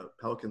with the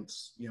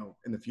Pelicans,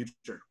 in the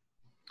future.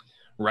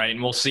 Right,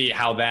 and we'll see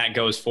how that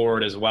goes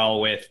forward as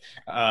well with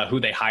who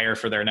they hire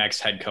for their next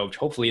head coach.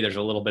 Hopefully there's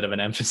a little bit of an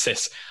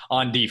emphasis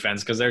on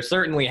defense, because there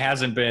certainly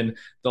hasn't been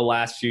the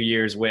last few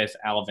years with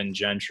Alvin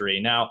Gentry.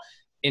 Now,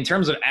 in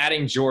terms of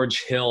adding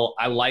George Hill,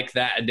 I like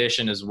that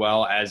addition as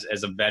well as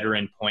a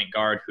veteran point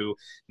guard who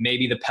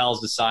maybe the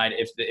Pels decide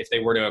if they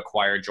were to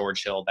acquire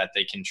George Hill that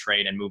they can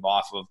trade and move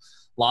off of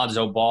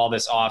Lonzo Ball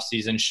this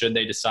offseason. Should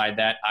they decide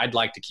that, I'd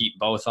like to keep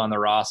both on the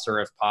roster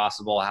if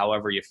possible,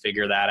 however you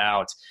figure that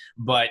out.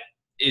 But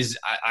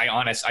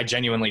I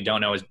genuinely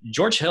don't know. Is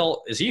George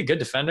Hill, is he a good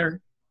defender?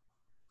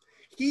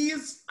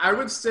 I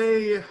would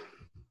say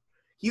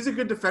he's a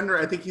good defender.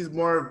 I think he's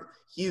more of,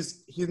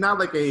 he's not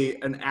like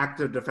an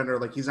active defender.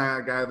 He's not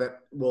a guy that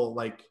will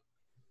I'm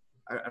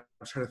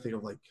trying to think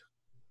of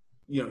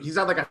he's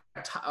not like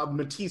a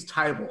Matisse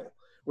Thybulle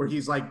where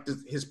he's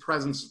his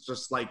presence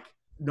just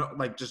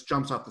just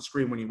jumps off the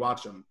screen when you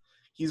watch him.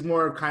 He's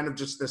more kind of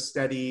just this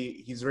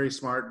steady. He's very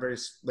smart, very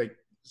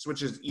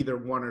switches either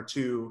one or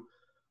two.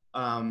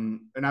 And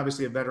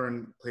obviously a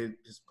veteran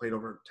has played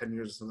over 10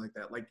 years or something like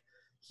that.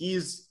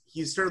 He's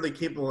certainly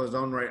capable in his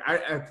own right.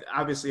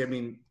 Obviously,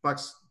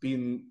 Bucks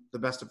being the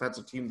best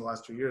defensive team the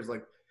last 2 years,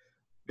 a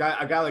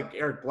guy like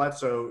Eric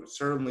Bledsoe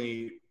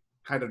certainly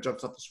kind of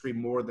jumps off the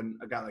screen more than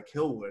a guy like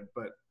Hill would,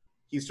 but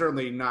he's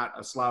certainly not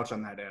a slouch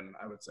on that end,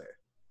 I would say.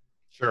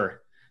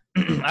 Sure.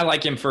 I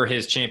like him for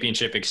his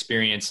championship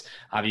experience,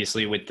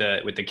 obviously with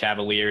the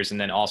Cavaliers, and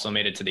then also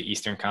made it to the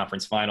Eastern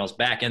Conference Finals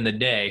back in the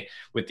day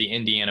with the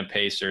Indiana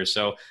Pacers.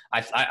 So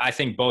I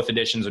think both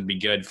additions would be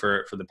good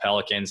for the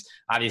Pelicans.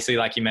 Obviously,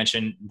 like you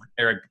mentioned,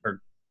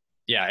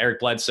 Eric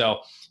Bledsoe.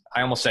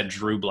 I almost said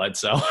Drew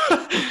Bledsoe.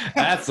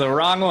 That's the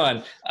wrong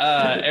one.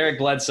 Eric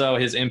Bledsoe,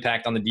 his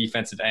impact on the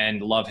defensive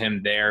end, love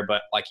him there.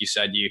 But like you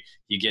said,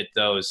 you get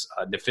those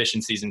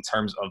deficiencies in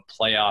terms of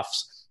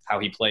playoffs, how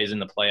he plays in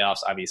the playoffs.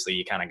 Obviously,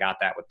 you kind of got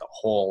that with the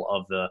whole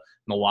of the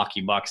Milwaukee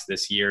Bucks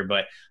this year.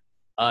 But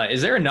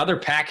Is there another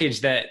package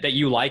that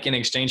you like in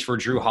exchange for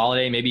Jrue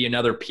Holiday? Maybe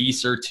another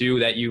piece or two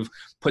that you've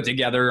put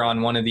together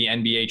on one of the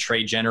NBA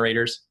trade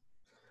generators?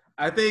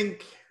 I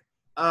think,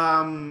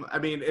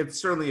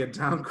 it's certainly a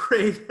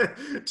downgrade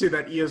to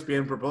that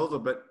ESPN proposal,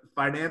 but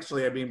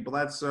financially,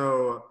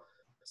 Bledsoe,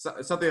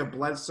 something of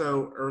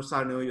Bledsoe,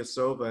 Ersan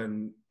Ilyasova,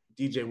 and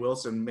DJ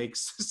Wilson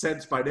makes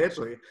sense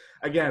financially.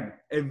 Again,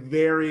 a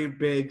very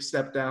big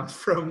step down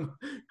from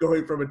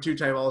going from a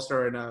two-time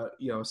All-Star and a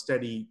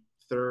steady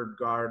third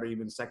guard or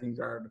even second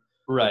guard,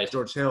 right?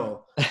 George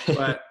Hill.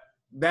 But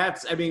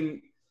that's,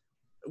 when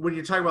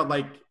you're talking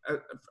about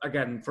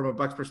again, from a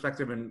Bucks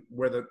perspective and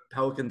where the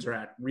Pelicans are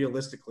at,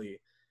 realistically,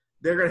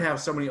 they're going to have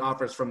so many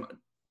offers from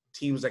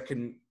teams that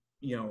can,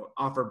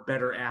 offer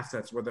better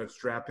assets, whether it's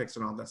draft picks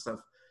and all that stuff.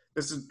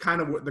 This is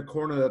kind of what the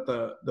corner that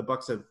the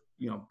Bucks have,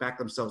 backed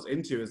themselves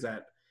into, is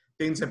that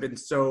things have been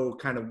so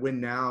kind of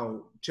win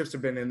now, chips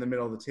have been in the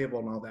middle of the table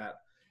and all that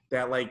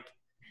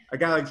a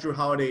guy like Jrue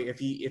Holiday, if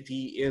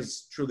he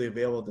is truly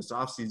available this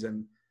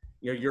offseason,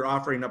 you're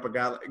offering up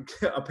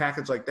a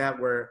package like that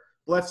where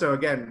Bledsoe,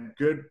 again,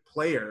 good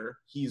player.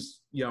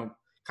 He's, I'm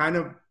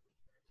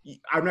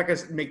not going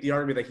to make the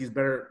argument that he's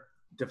better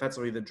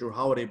defensively than Jrue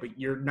Holiday, but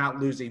you're not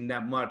losing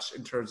that much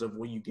in terms of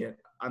what you get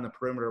on the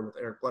perimeter with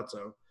Eric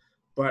Bledsoe,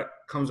 but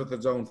comes with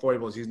its own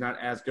foibles. He's not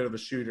as good of a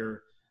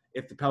shooter.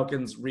 If the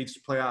Pelicans reach the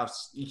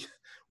playoffs,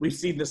 we've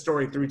seen this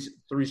story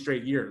three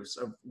straight years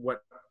of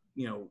what,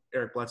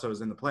 Eric Bledsoe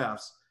is in the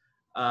playoffs.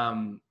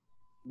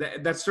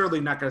 That's certainly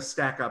not going to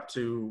stack up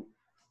to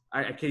 –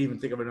 I can't even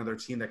think of another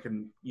team that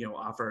can,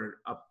 offer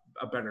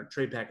a better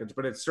trade package,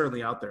 but it's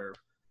certainly out there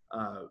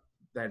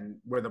than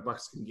where the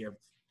Bucks can give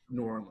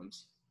New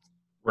Orleans.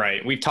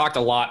 Right. We've talked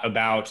a lot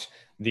about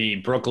the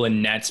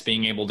Brooklyn Nets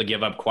being able to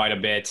give up quite a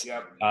bit.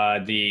 Yep.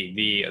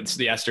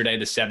 Yesterday,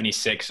 the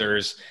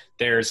 76ers,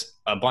 there's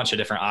a bunch of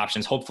different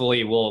options.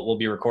 Hopefully we'll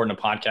be recording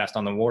a podcast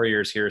on the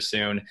Warriors here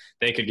soon.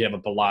 They could give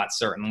up a lot,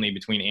 certainly,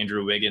 between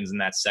Andrew Wiggins and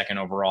that second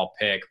overall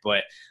pick.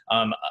 But,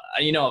 from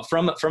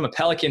a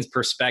Pelicans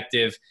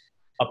perspective,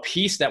 a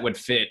piece that would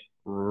fit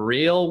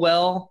real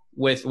well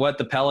with what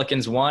the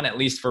Pelicans want, at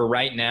least for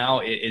right now,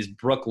 is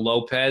Brook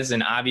Lopez.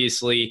 And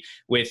obviously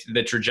with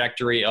the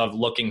trajectory of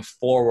looking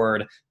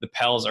forward, the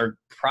Pels are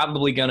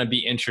probably going to be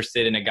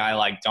interested in a guy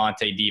like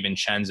Dante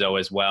DiVincenzo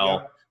as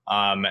well.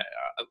 Yeah.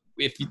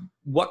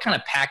 What kind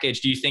of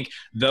package do you think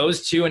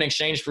those two in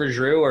exchange for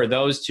Jrue, or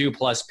those two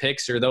plus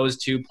picks, or those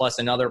two plus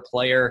another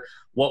player?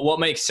 What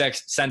makes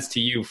sense to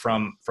you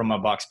from a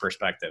Bucks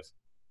perspective?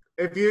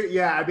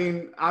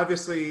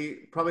 Obviously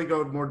probably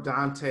go more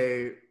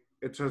Dante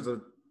in terms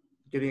of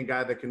getting a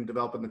guy that can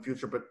develop in the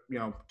future, but,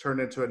 turn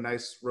into a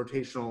nice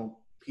rotational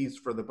piece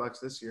for the Bucks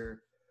this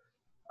year.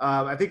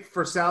 I think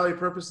for salary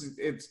purposes,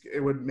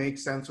 it would make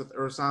sense with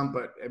Ersan,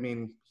 but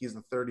he's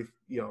the 30,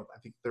 I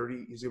think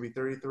 30, he's going to be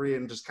 33,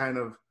 and just kind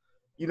of,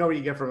 what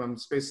you get from him,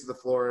 spaces the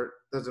floor,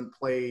 doesn't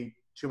play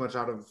too much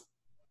out of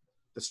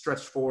the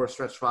stretch 4,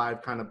 stretch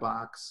 5 kind of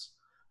box.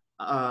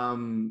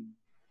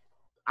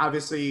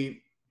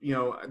 Obviously,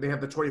 they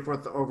have the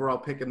 24th overall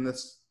pick in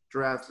this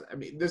draft.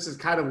 This is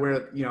kind of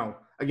where,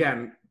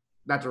 again,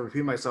 not to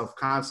repeat myself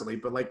constantly,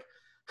 but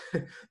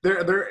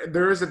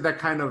there isn't that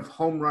kind of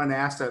home run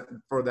asset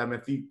for them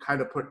if you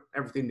kind of put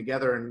everything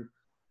together and,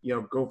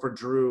 go for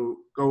Jrue,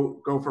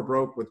 go for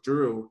broke with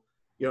Jrue.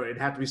 It'd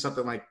have to be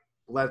something like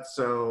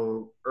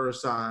Bledsoe,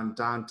 Ersan,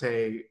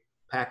 Dante,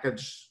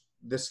 package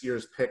this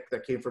year's pick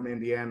that came from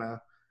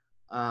Indiana.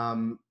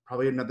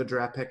 Probably another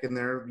draft pick in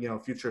there,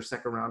 future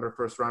second rounder,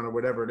 first rounder,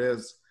 whatever it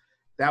is.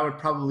 That would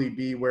probably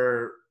be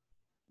where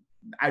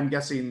I'm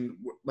guessing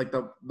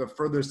the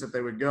furthest that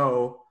they would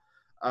go,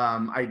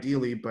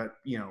 ideally. But,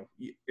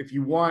 if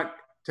you want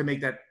to make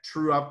that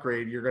true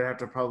upgrade, you're going to have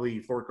to probably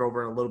fork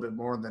over a little bit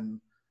more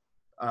than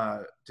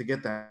to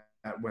get that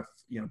with,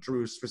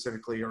 Jrue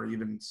specifically, or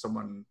even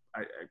someone,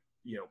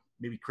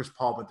 maybe Chris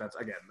Paul. But that's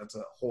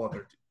a whole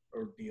other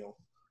deal.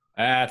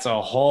 That's a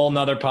whole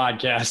nother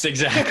podcast.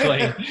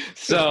 Exactly.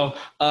 So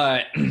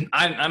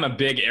I'm a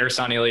big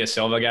Ersan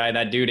Ilyasova guy.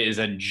 That dude is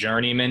a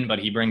journeyman, but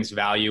he brings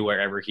value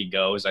wherever he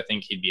goes. I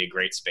think he'd be a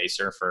great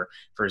spacer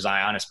for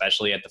Zion,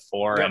 especially at the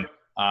 4. Yep.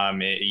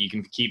 And you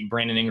can keep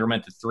Brandon Ingram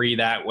at the 3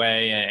 that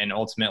way, and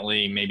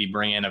ultimately maybe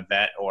bring in a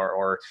vet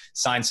or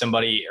sign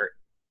somebody or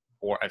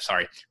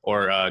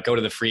go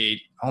to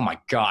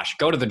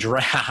go to the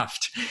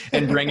draft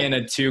and bring in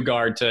a 2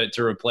 guard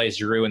to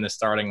replace Jrue in the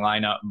starting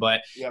lineup.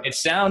 But yep. It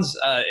sounds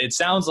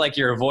like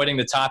you're avoiding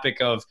the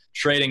topic of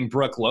trading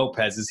Brook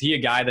Lopez. Is he a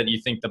guy that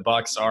you think the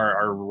Bucks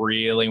are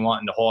really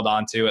wanting to hold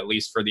on to, at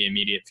least for the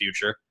immediate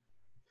future?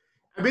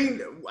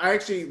 I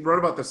actually wrote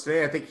about this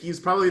today. I think he's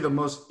probably the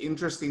most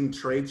interesting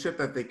trade chip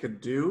that they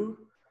could do,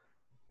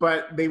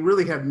 but they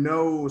really have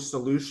no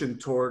solution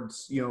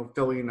towards,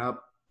 filling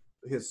up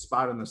his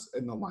spot in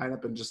the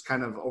lineup and just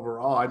kind of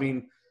overall.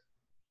 Do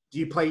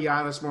you play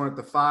Giannis more at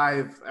the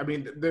 5?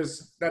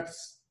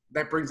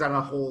 That brings out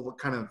a whole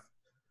kind of,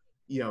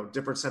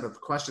 different set of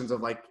questions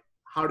of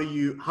how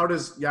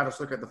does Giannis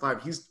look at the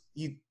 5?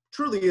 He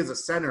truly is a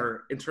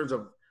center in terms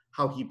of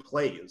how he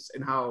plays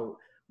and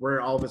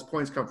where all of his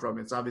points come from.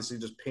 It's obviously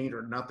just paint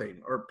or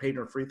nothing, or paint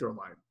or free throw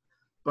line.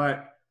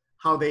 But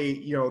how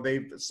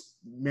they've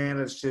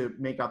managed to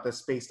make out this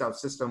spaced out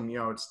system.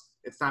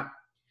 It's not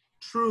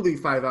truly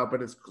 5 out,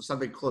 but it's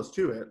something close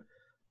to it.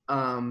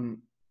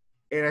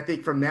 And I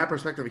think from that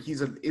perspective,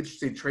 he's an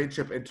interesting trade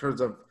chip in terms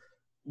of,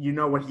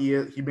 what he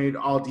is. He made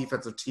all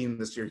defensive team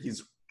this year.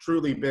 He's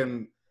truly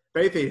been, if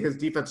anything, his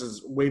defense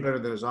is way better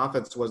than his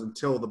offense was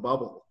until the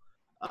bubble.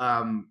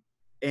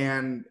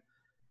 And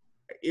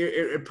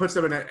it puts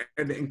them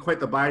in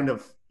quite the bind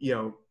of,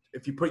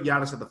 if you put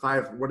Giannis at the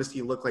 5, what does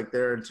he look like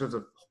there in terms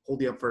of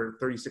holding up for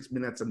 36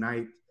 minutes a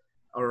night,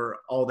 or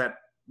all that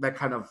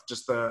kind of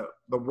just the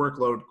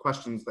workload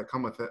questions that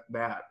come with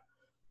that.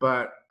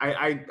 But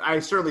I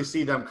certainly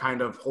see them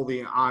kind of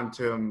holding on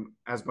to him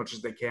as much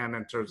as they can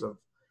in terms of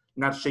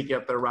not shaking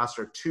up their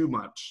roster too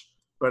much.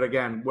 But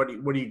again, what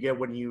do you get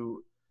when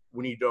you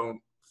don't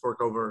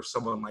fork over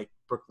someone like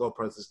Brook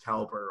Lopez's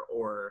caliber,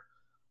 or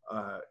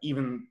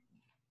even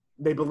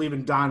they believe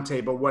in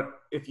Dante, but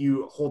what if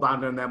you hold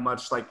on to him that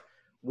much? Like,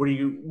 what are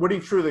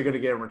you truly going to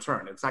get in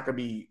return? It's not going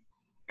to be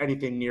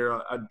anything near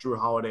a Jrue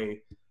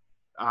Holiday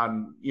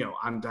on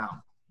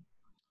down.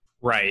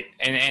 Right.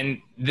 And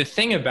the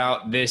thing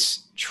about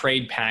this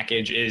trade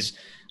package is,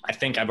 I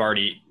think I've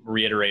already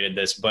reiterated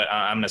this, but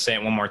I'm going to say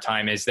it one more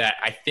time, is that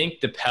I think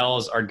the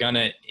Pels are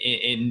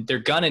they're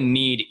going to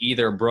need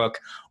either Brook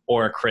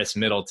or Chris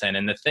Middleton.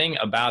 And the thing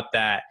about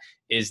that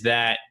is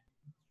that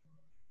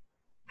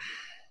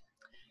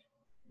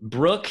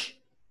Brook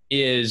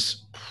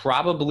is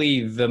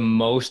probably the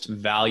most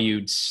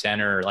valued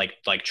center,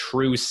 like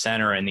true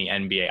center in the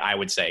NBA, I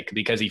would say,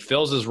 because he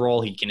fills his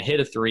role. He can hit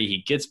a three.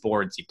 He gets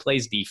boards. He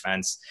plays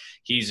defense.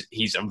 He's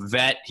a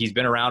vet. He's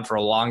been around for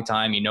a long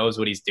time. He knows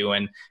what he's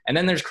doing. And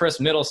then there's Chris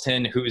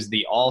Middleton, who is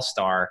the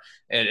all-star.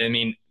 I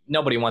mean,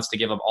 nobody wants to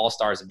give up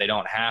all-stars if they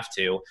don't have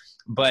to.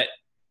 But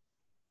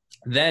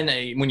then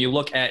when you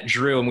look at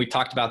Jrue, and we've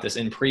talked about this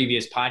in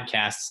previous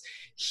podcasts,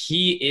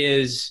 he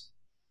is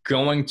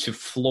going to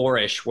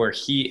flourish where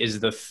he is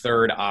the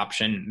third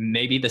option,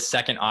 maybe the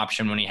second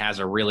option when he has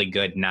a really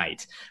good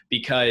night,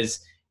 because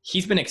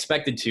he's been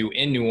expected to,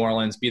 in New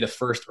Orleans, be the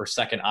first or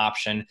second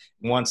option.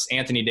 Once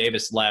Anthony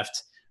Davis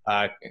left,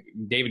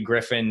 David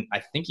Griffin,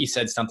 I think he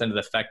said something to the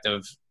effect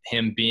of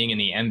him being in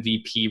the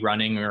MVP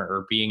running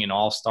or being an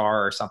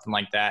all-star or something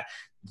like that.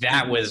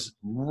 That was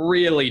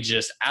really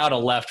just out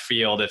of left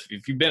field. If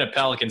you've been a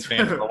Pelicans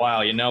fan for a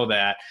while, you know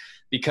that,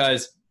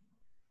 because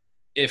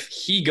if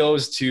he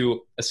goes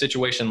to a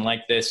situation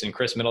like this and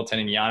Chris Middleton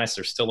and Giannis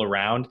are still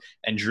around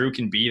and Jrue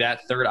can be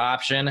that third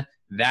option,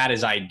 that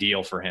is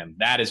ideal for him.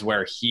 That is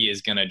where he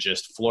is going to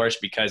just flourish,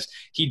 because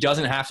he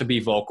doesn't have to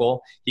be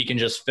vocal. He can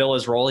just fill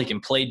his role. He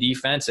can play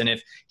defense. And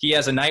if he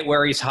has a night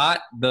where he's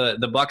hot,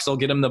 the Bucks will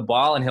get him the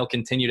ball and he'll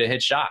continue to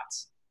hit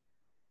shots.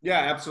 Yeah,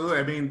 absolutely.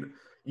 I mean,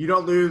 you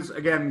don't lose,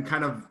 again,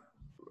 kind of,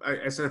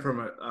 I said it from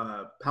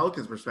a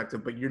Pelicans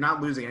perspective, but you're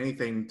not losing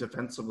anything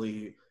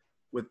defensively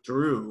with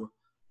Jrue.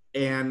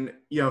 And,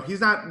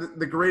 he's not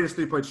the greatest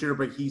three-point shooter,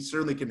 but he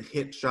certainly can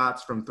hit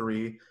shots from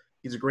three.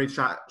 He's a great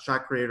shot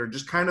creator,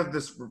 just kind of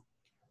this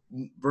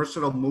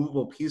versatile,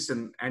 movable piece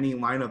in any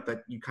lineup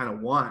that you kind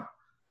of want.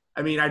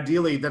 I mean,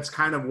 ideally, that's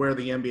kind of where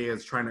the NBA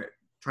is trying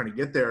to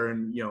get there.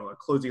 And, a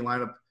closing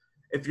lineup,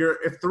 if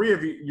three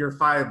of your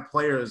 5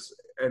 players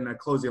in a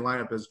closing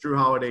lineup is Jrue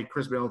Holiday,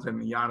 Chris Middleton,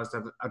 and Giannis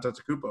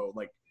Antetokounmpo,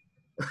 like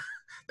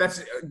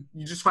that's,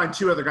 you just find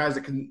 2 other guys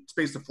that can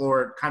space the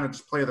floor, kind of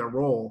just play their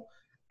role,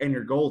 and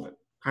you're golden.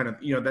 Kind of,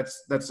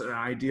 that's an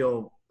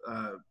ideal,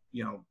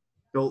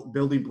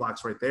 building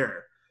blocks right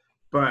there.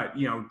 But,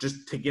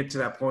 just to get to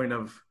that point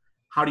of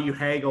how do you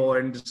haggle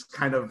and just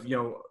kind of,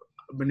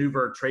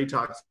 maneuver trade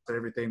talks and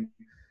everything,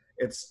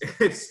 it's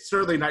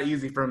certainly not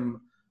easy from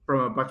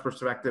a Bucks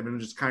perspective, and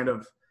just kind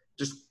of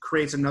just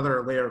creates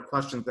another layer of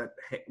questions that,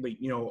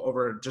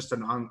 over just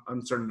an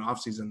uncertain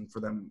offseason for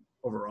them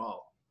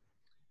overall.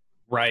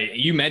 Right.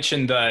 You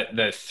mentioned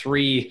the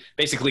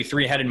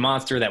three-headed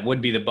monster that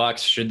would be the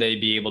Bucks should they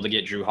be able to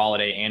get Jrue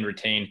Holiday and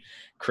retain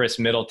Chris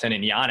Middleton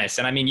and Giannis.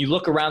 And I mean, you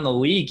look around the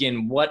league,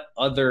 and what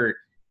other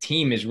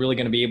team is really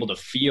going to be able to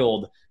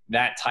field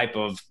that type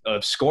of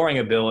scoring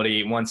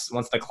ability once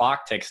the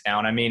clock ticks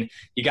down? I mean,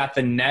 you got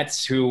the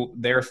Nets, who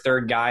their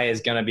third guy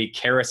is going to be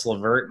Karis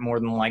LeVert, more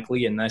than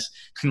likely, unless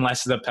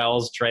the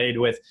Pels trade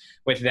with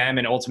them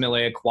and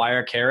ultimately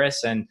acquire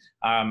Karis. And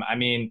I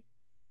mean,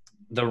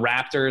 the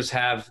Raptors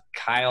have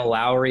Kyle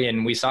Lowry,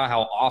 and we saw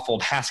how awful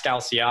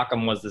Pascal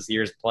Siakam was this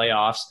year's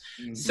playoffs.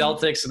 Mm-hmm.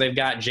 Celtics, they've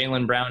got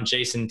Jaylen Brown,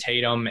 Jason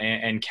Tatum,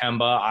 and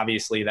Kemba.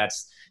 Obviously,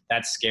 that's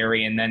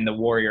scary. And then the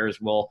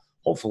Warriors will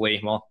hopefully,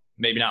 well,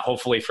 maybe not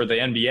hopefully for the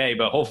NBA,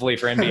 but hopefully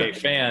for NBA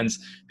fans,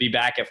 be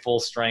back at full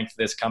strength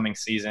this coming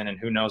season. And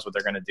who knows what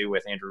they're going to do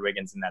with Andrew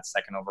Wiggins in that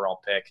second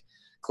overall pick.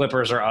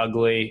 Clippers are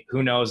ugly.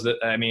 Who knows?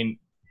 I mean,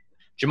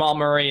 Jamal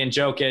Murray and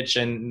Jokic,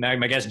 and I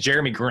guess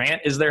Jeremy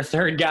Grant is their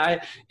third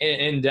guy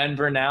in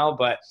Denver now.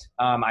 But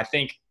I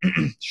think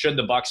should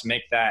the Bucks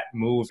make that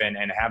move and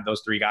have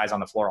those 3 guys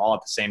on the floor all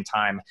at the same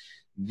time,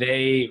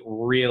 they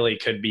really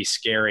could be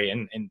scary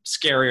and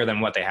scarier than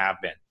what they have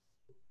been.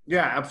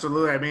 Yeah,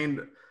 absolutely. I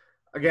mean,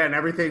 again,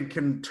 everything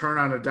can turn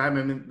on a dime.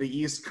 I mean, the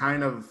East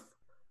kind of,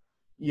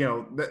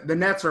 the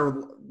Nets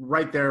are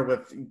right there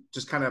with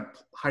just kind of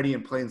hiding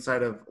in plain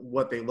sight of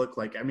what they look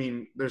like. I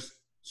mean, there's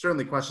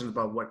certainly questions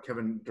about what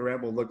Kevin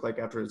Durant will look like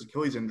after his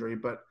Achilles injury,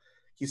 but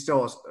he's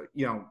still,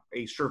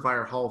 a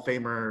surefire Hall of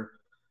Famer,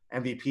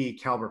 MVP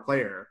caliber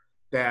player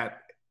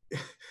that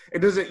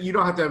you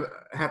don't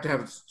have to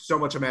have so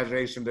much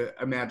imagination to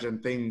imagine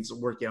things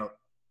working out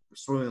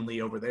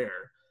swimmingly over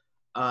there.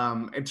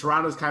 And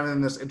Toronto's kind of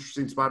in this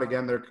interesting spot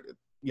again.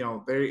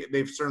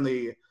 They've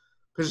certainly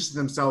positioned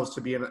themselves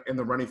to be in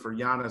the running for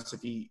Giannis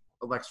if he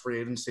elects free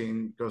agency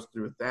and goes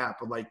through with that.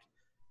 But like,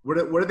 what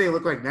do they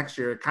look like next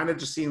year? It kind of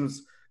just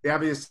seems they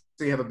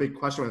obviously have a big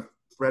question with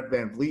Fred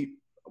VanVleet.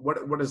 What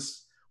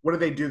do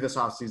they do this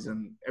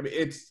offseason? I mean,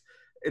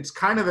 it's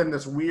kind of in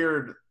this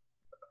weird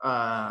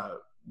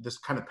this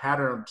kind of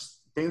pattern of just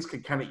things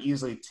could kind of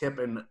easily tip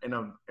in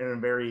a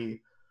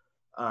very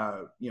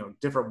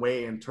different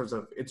way in terms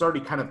of it's already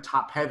kind of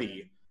top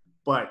heavy,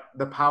 but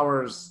the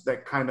powers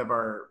that kind of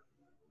are,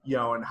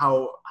 and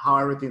how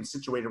everything's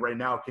situated right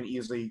now can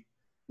easily,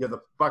 the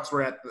Bucks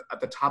were at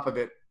the top of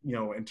it,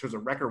 in terms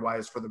of record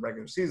wise for the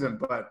regular season,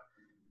 but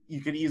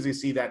you could easily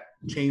see that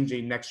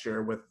changing next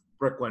year with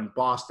Brooklyn,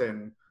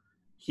 Boston,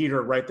 Heat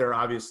are right there.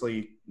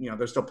 Obviously,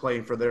 they're still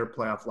playing for their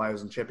playoff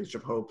lives and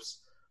championship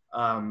hopes.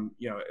 So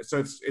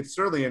it's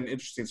certainly an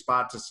interesting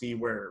spot to see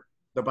where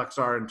the Bucks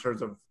are in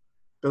terms of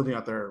building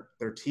out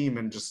their team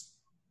and just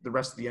the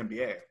rest of the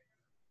NBA.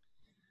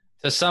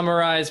 To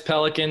summarize,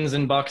 Pelicans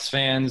and Bucks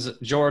fans,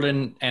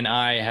 Jordan and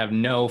I have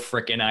no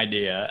freaking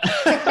idea.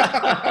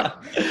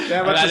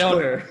 That much is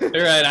clear.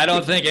 You're right. I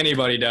don't think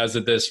anybody does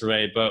at this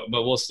rate, but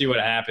we'll see what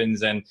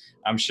happens. And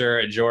I'm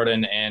sure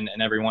Jordan and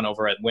everyone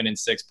over at Win in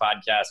 6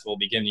 podcast will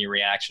be giving you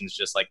reactions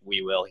just like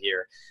we will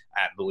here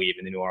at Believe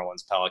in the New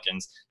Orleans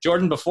Pelicans.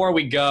 Jordan, before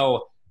we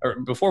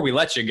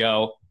let you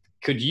go,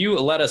 could you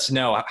let us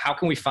know, how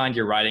can we find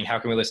your writing? How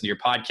can we listen to your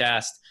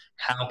podcast?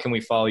 How can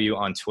we follow you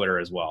on Twitter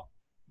as well?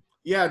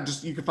 Yeah,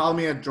 you can follow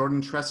me at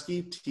Jordan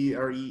Treske,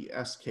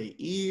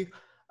 Treske.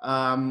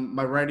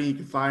 My writing you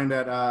can find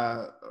at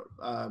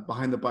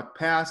Behind the Buck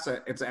Pass.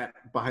 It's at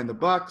Behind the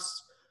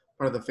Bucks,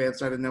 part of the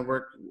Fansided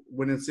Network.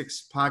 Win in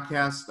 6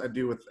 podcast I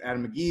do with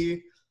Adam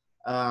McGee.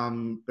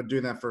 Been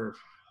doing that for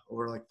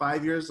over like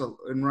 5 years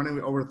and running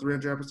over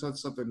 300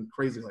 episodes, something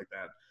crazy like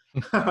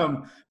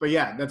that. But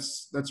yeah,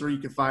 that's where you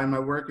can find my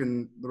work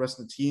and the rest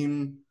of the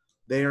team.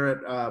 They are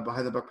at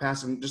Behind the Buck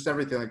Pass and just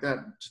everything like that.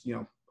 Just,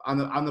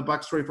 on the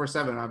Bucks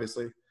 24/7,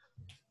 obviously.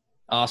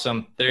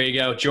 Awesome. There you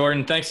go.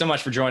 Jordan, thanks so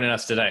much for joining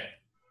us today.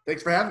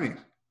 Thanks for having me.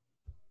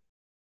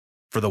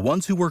 For the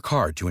ones who work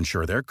hard to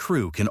ensure their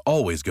crew can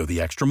always go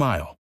the extra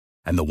mile,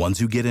 and the ones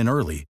who get in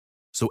early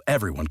so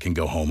everyone can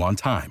go home on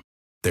time,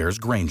 there's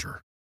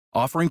Grainger,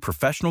 offering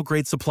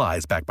professional-grade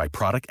supplies backed by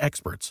product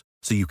experts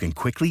so you can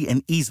quickly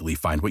and easily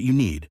find what you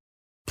need.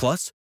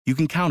 Plus, you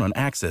can count on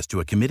access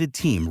to a committed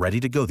team ready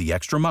to go the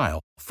extra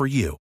mile for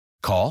you.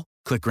 Call,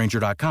 click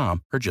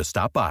Grainger.com, or just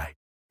stop by.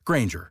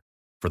 Grainger,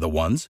 for the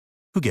ones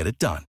who get it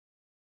done.